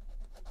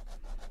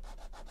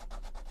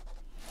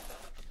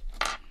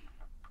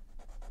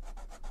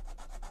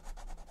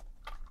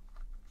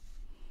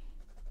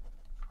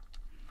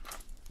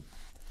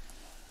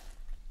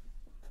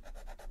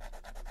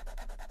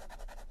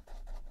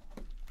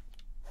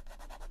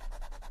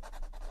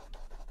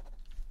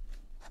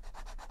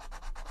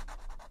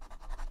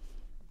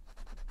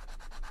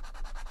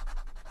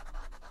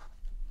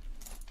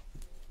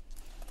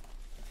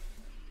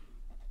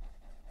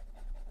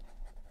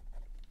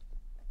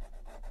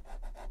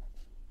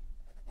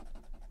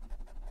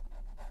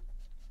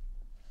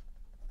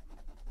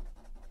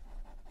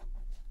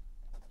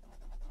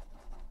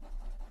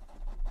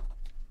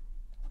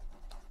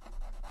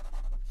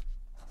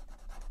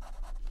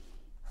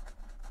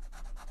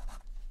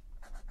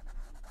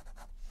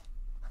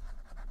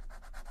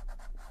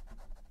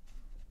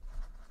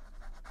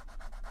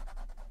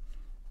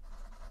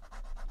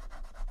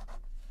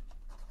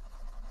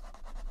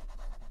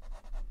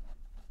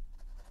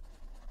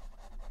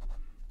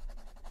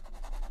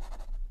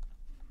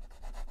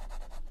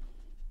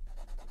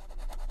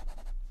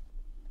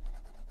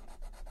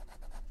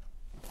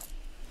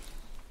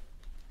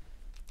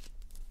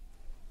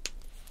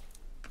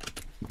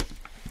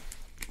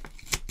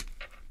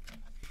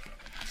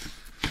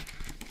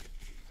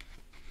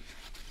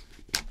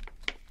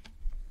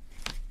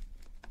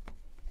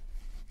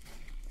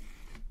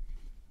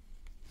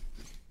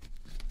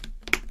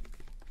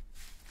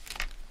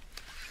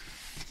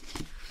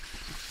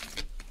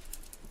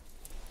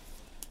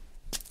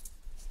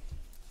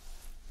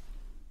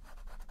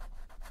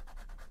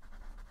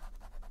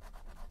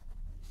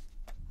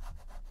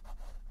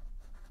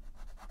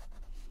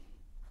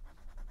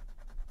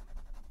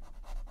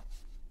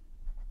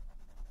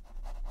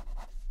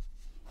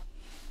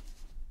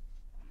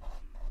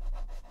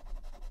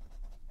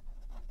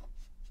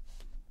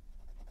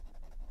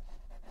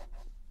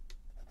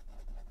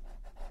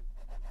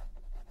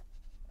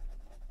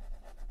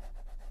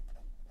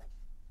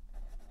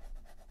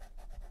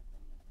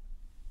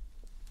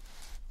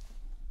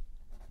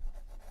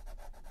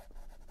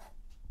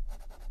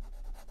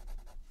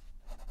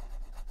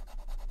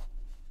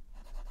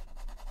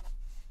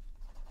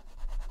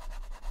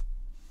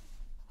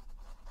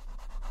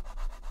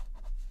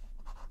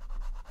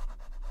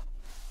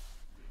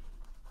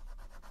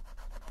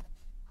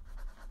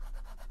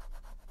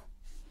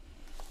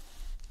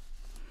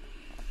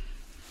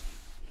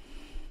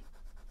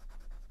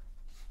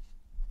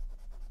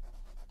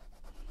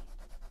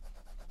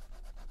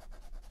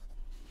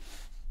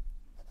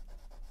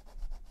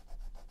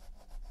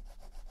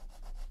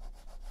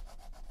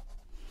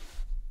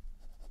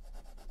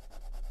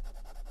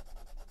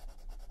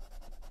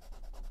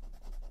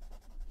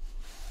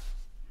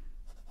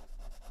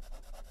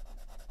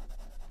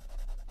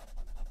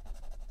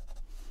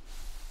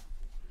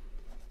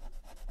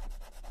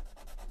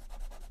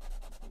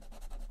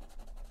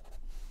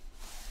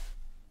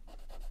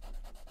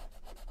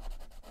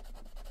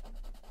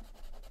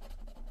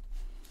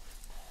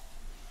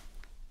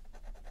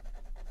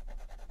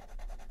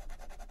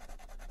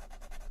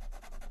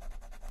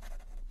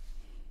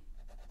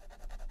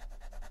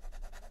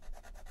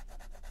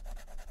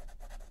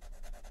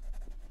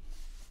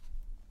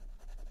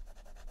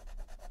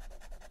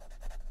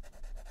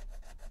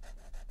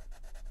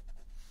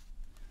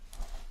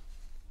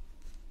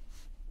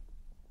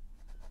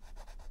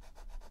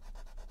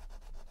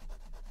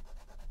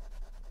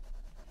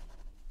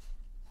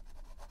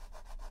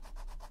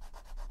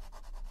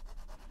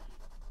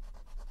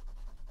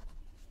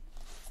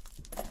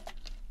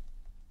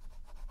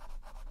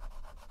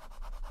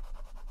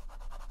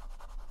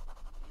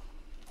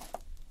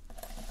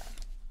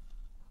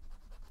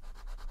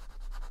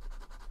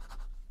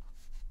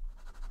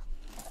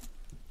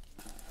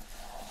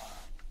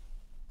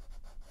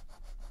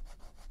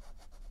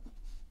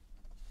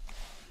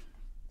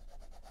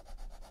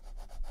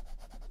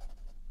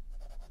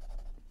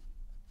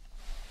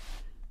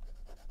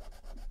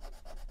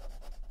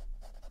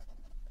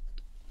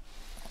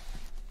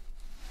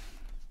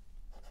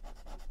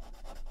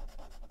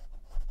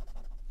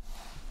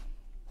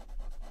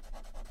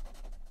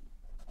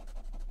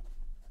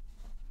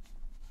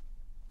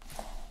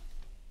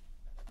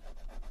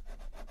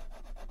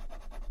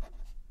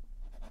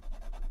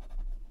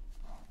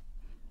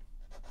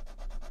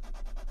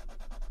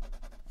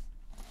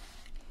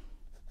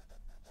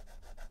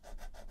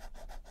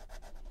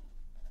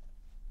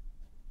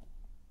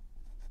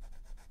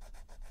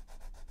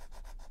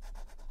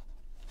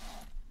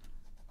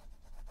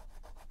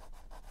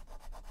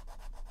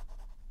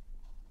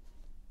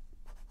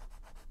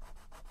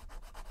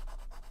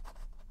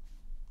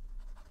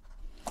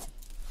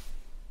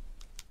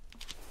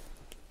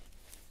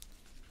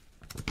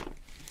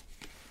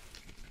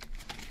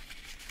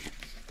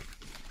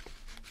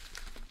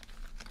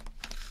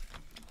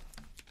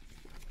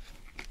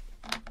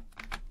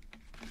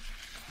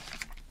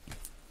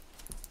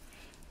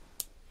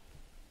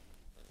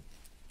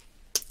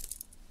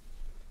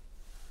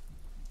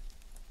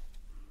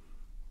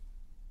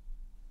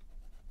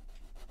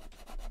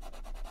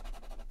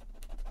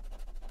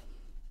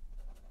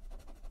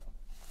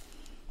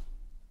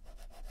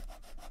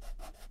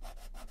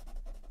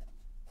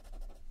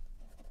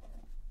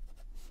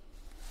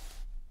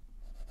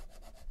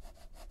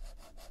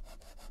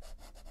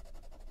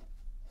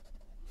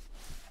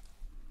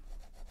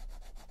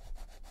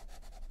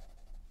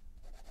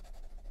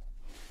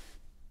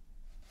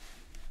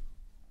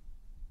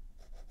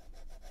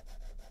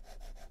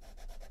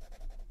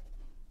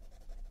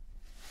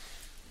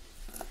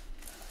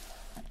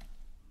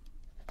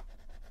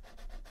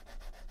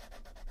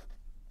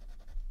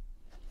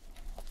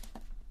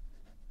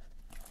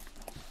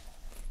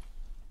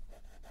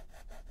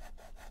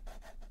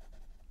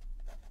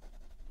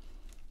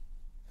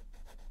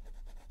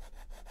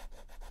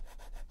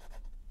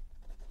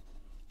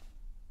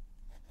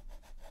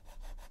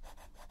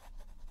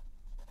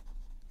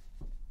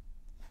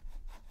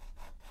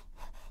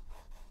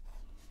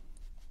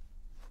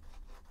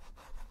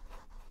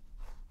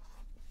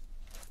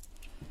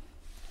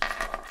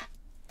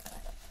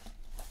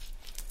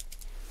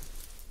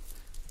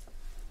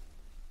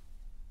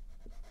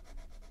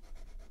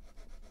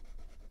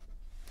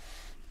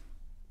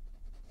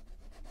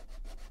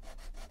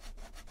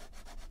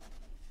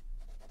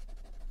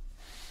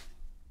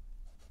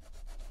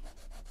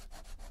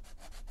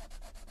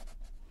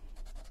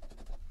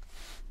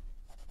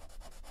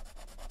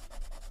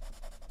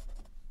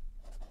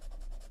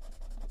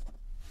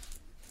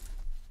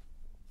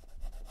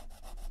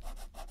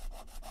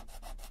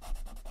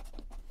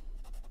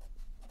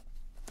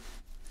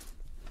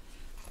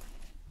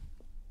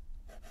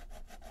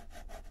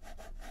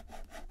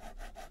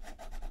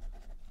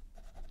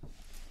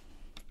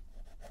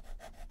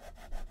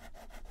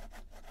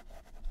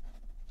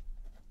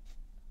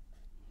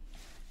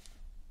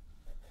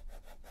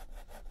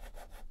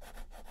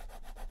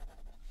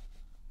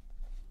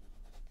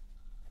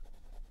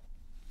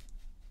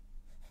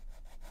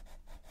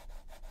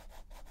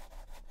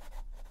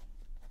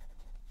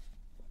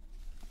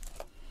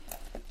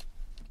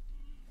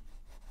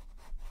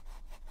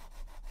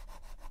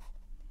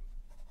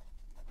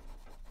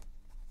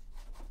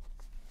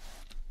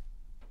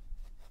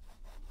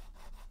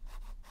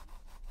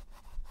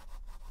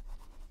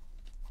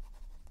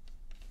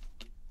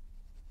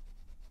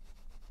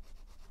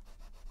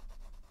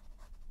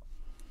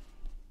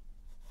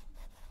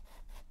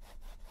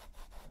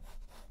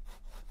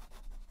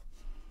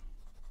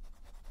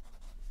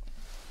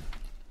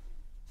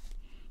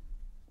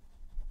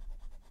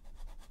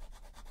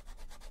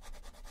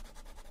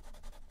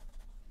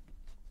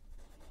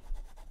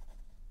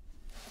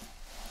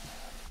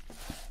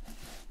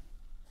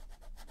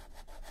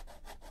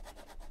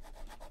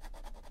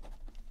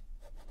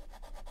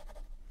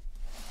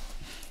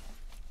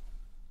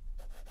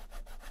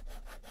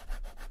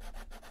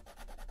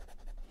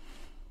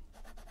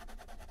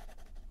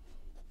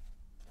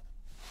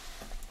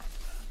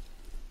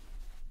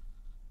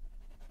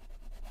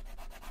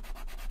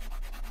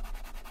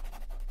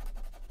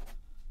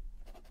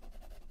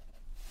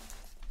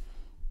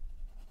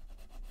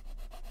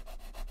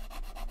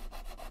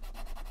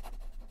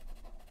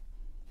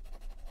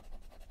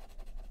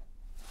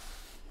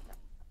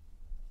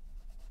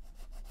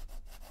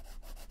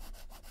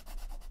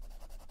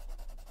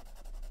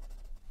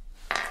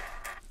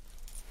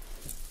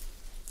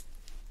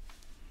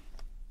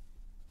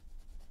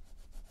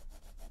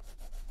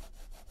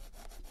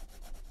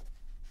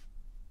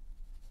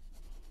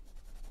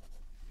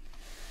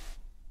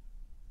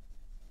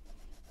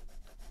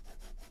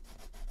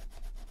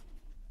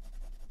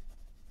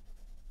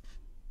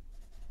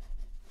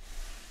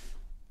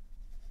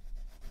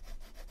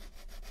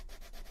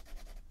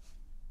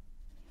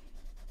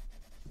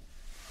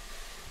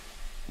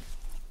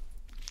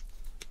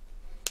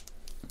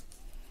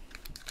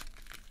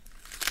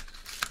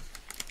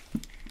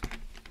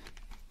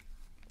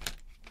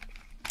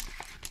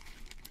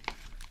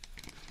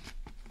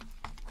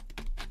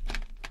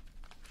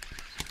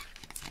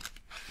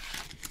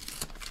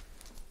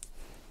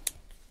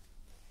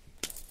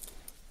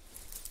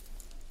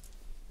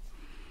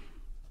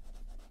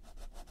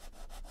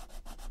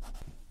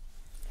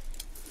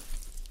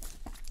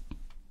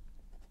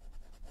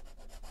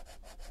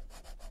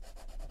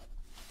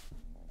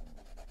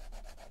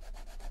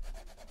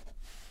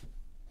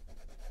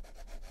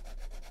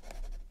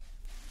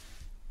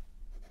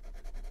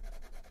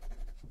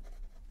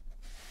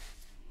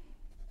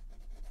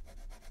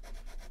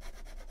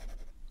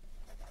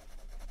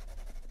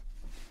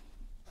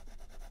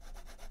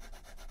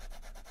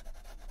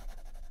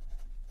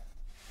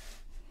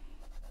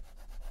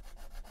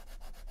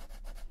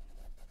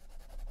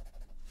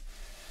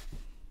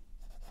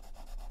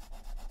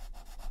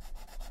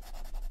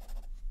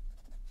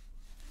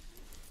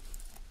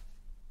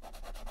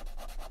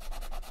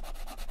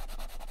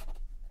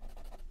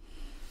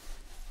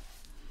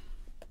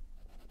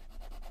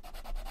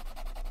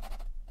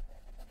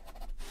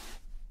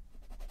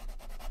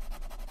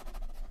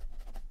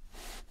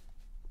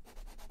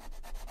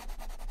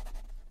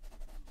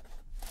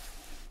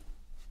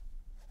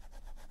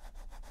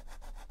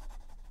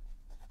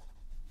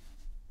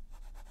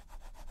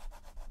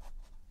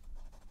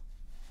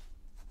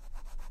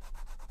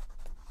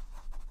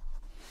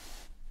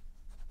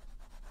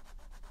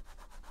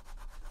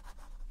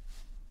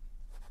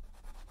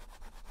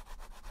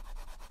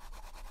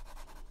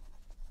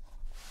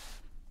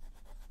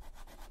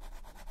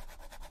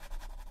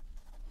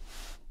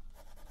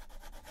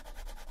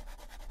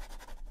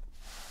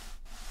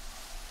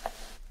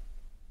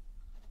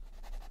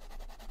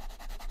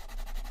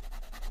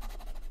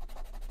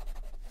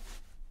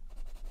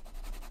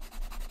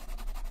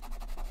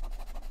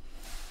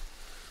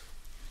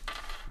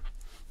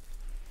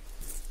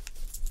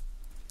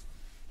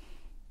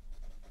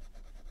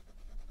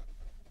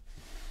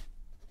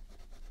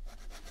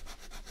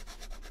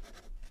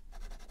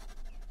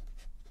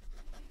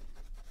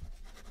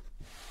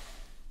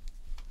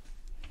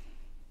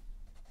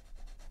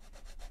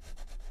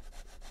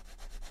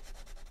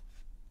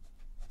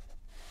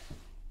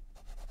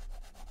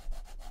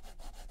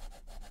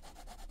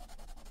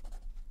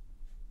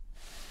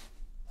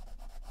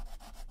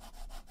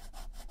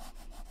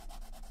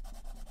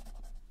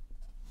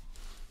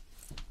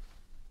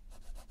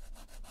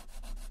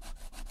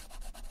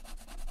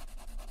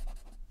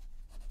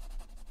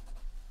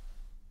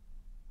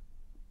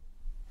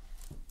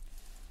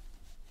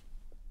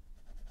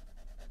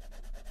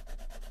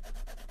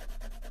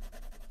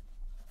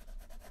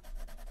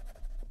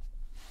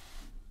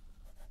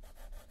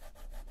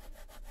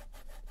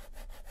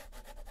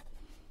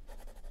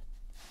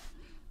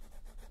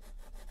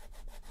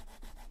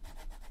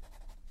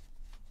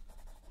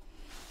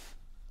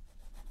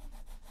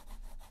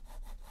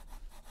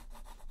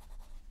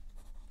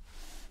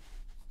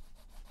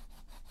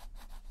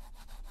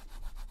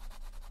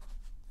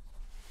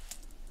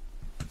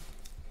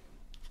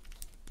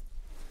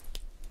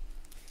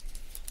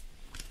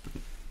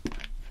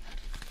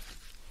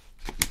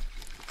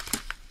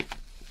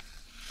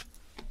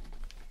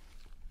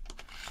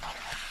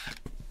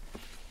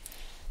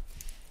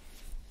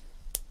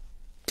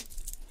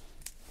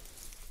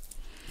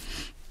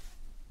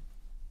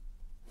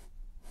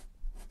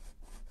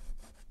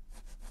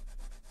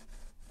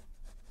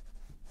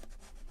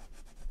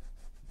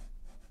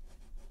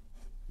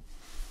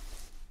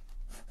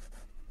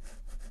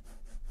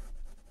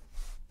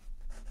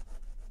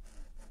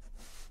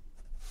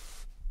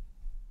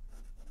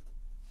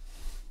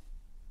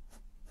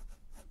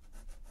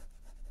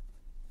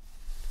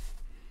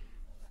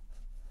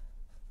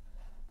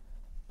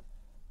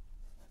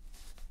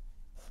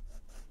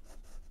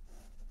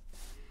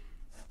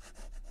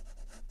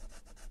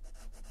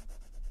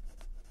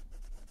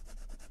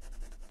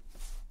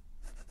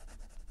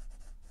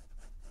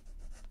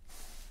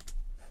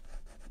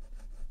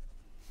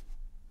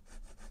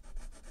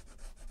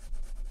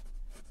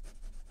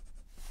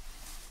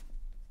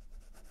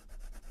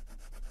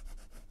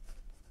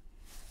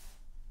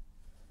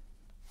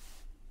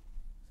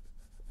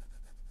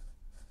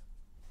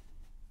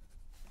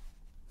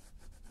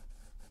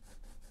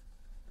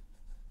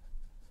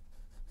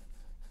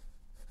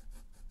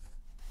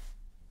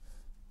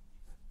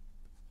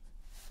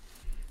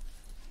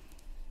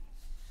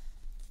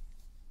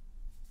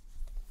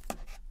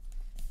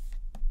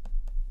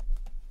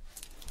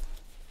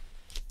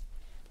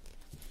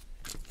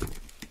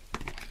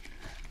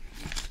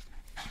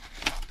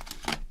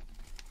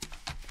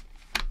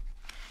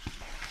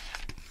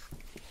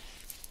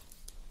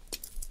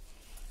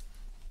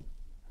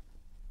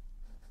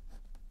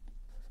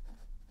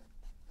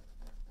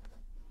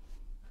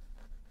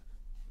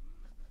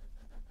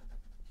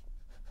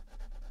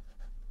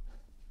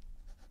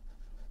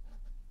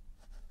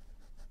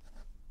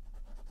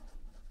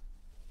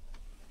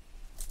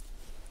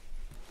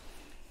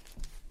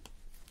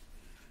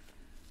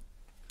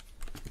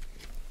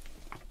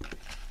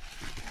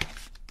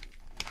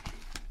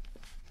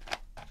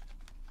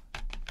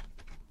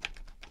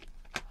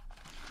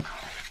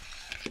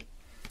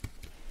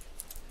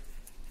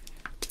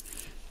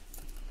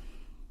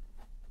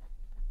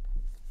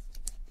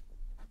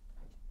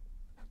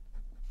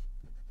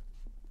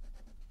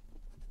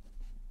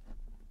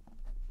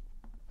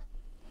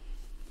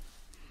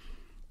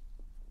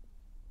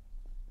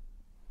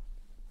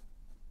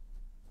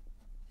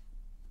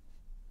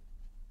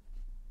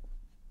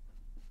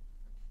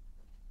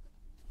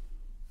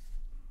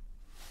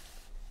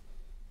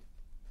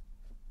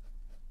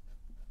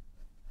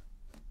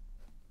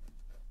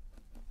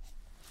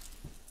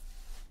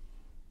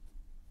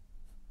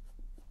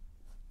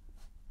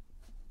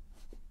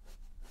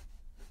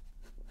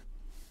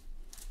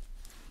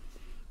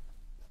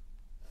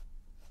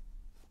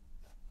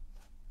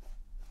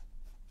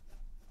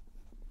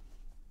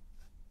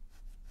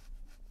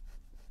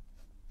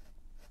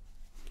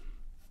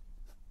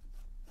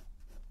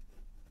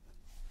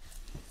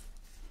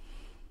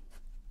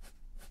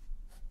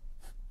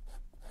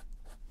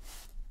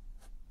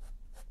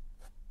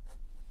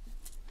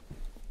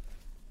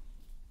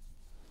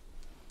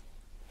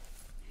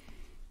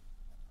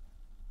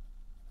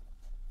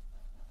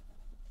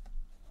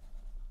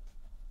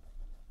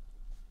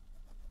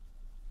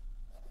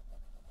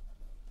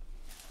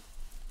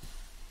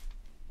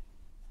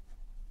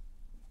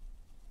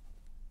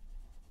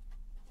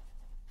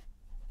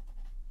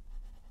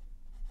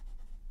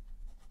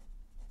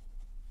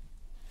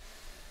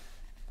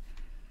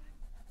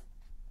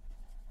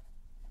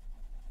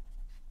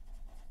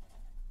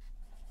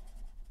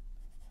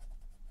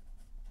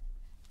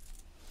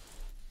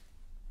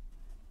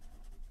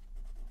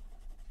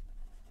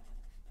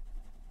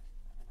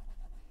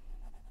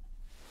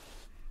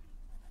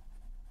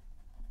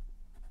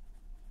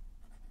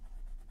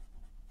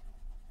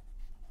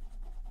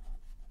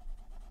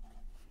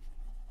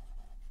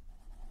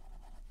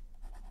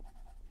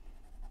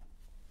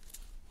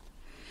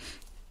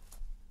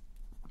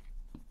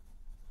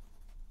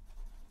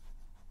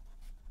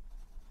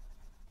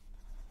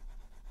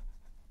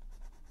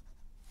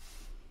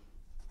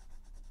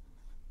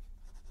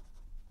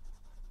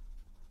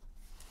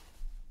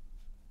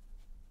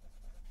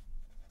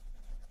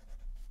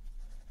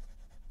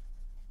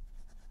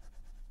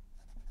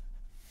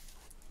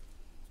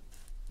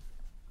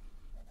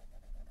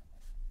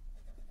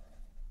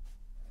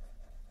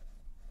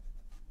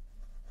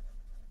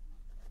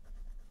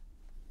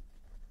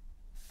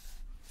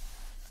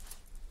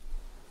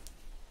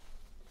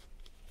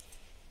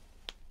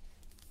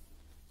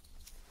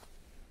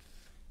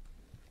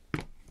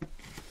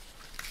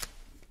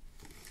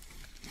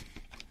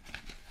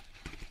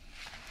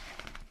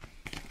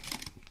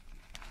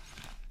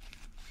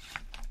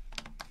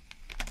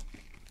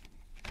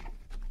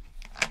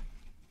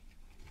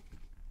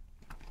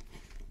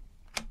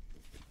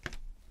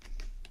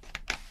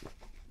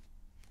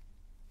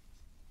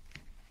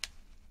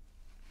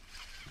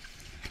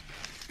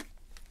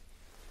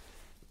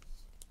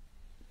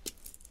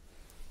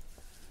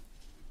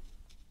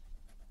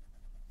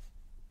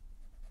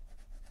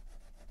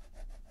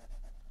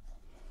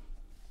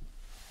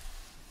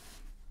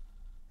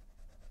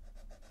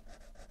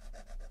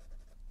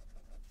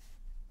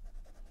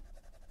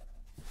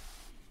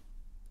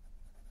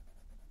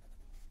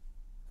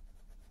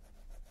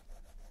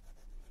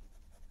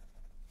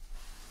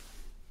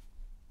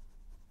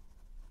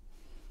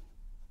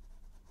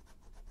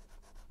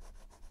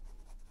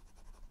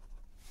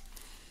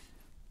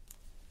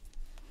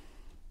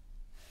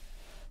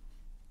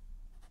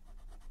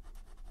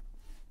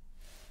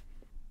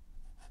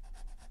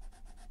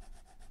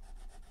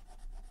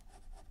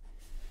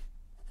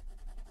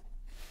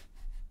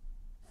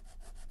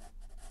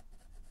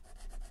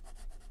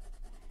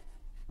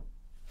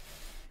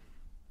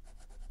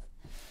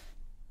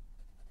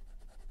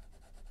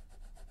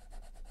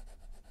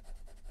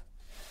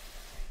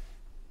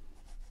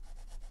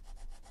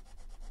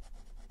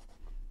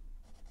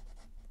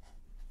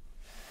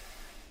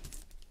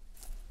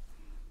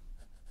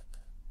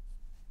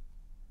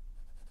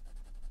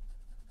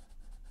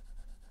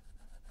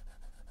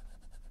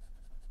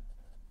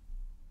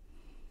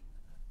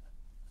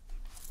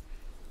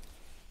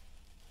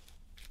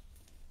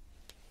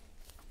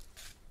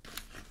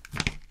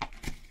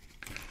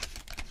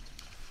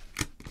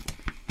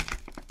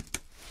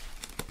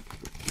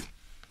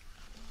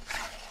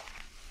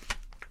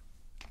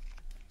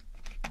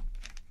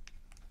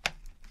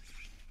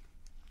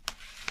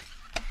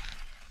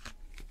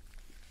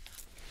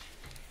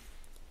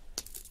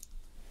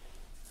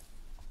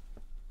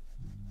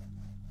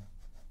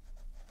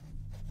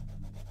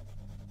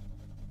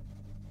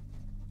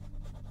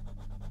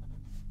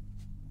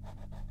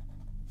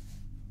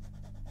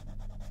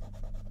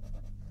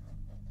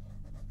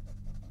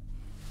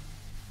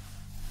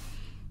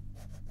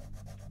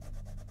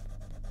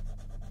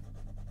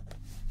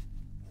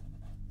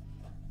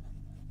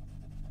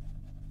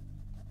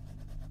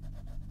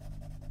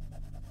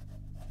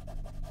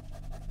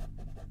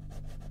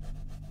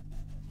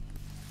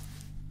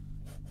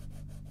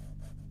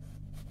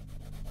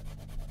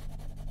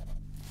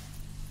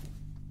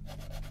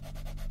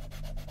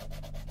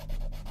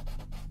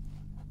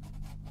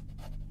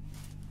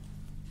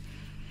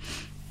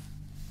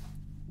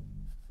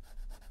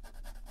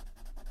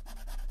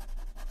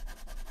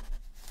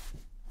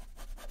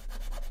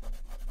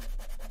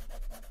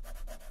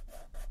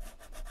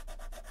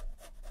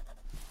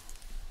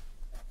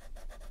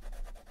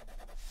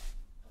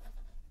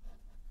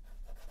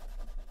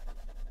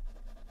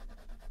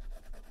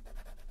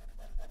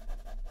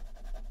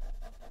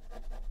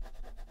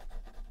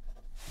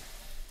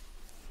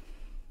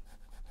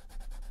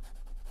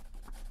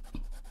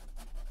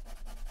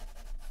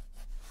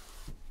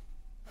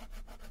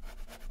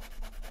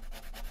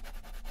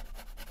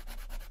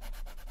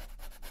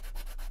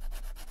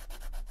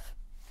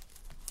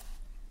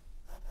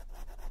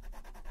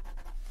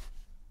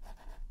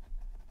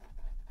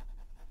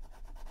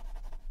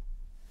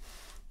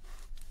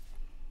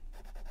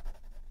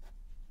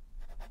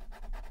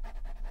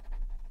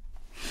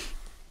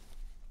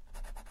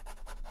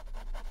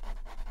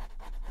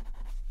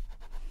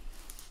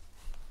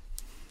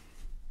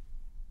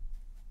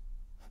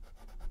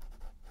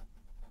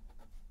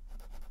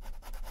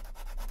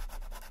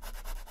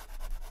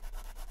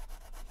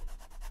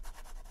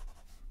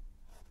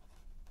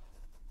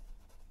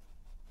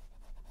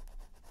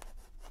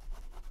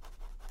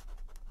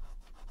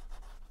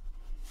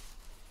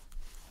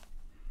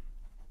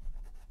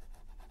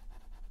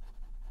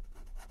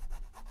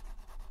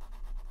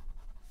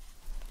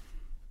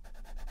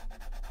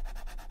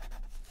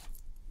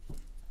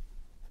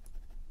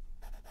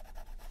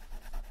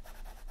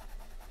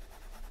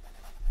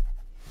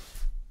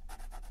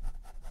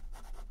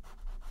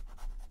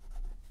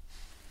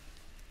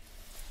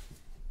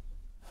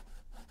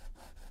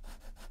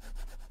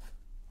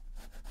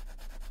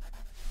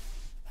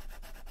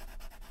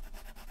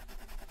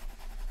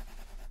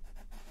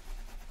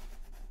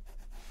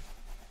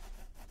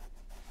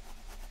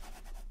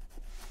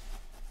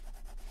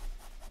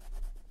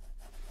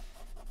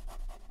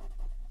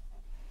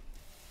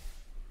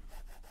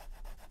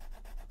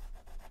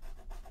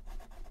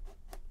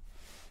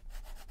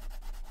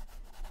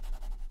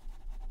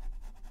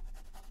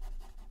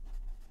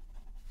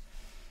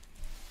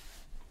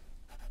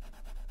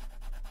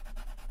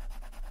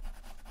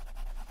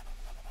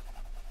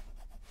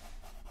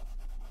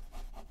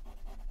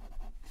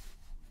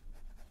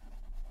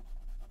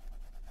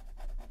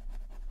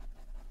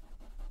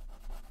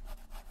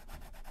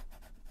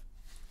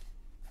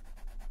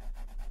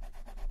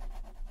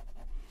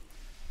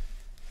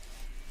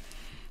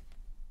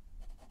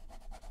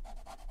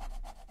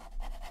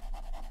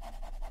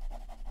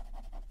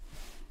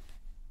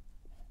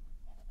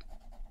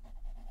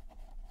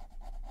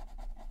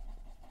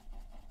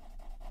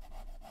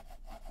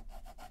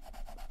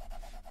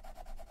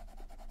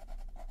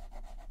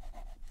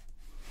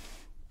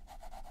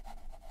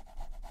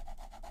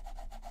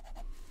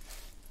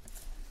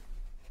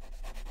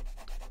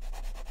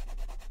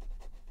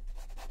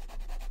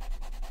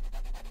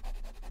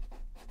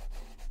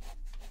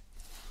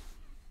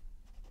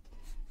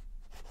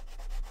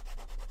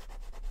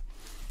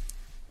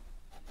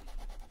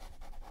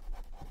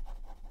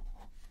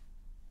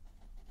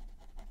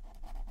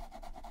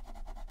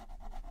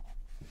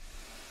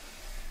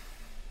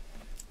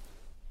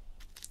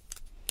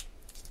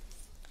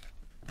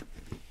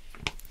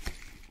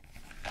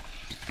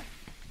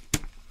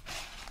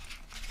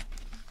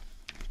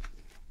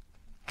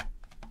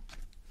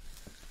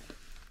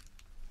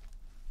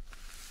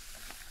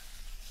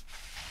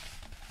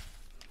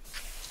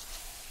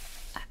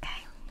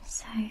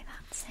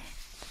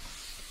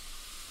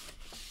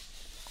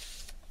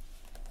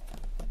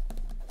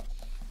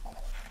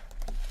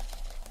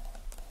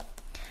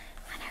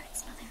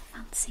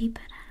 fancy,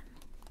 but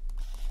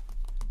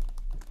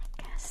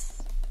I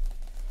guess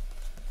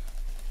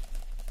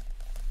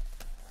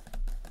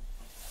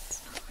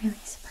it's not really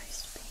supposed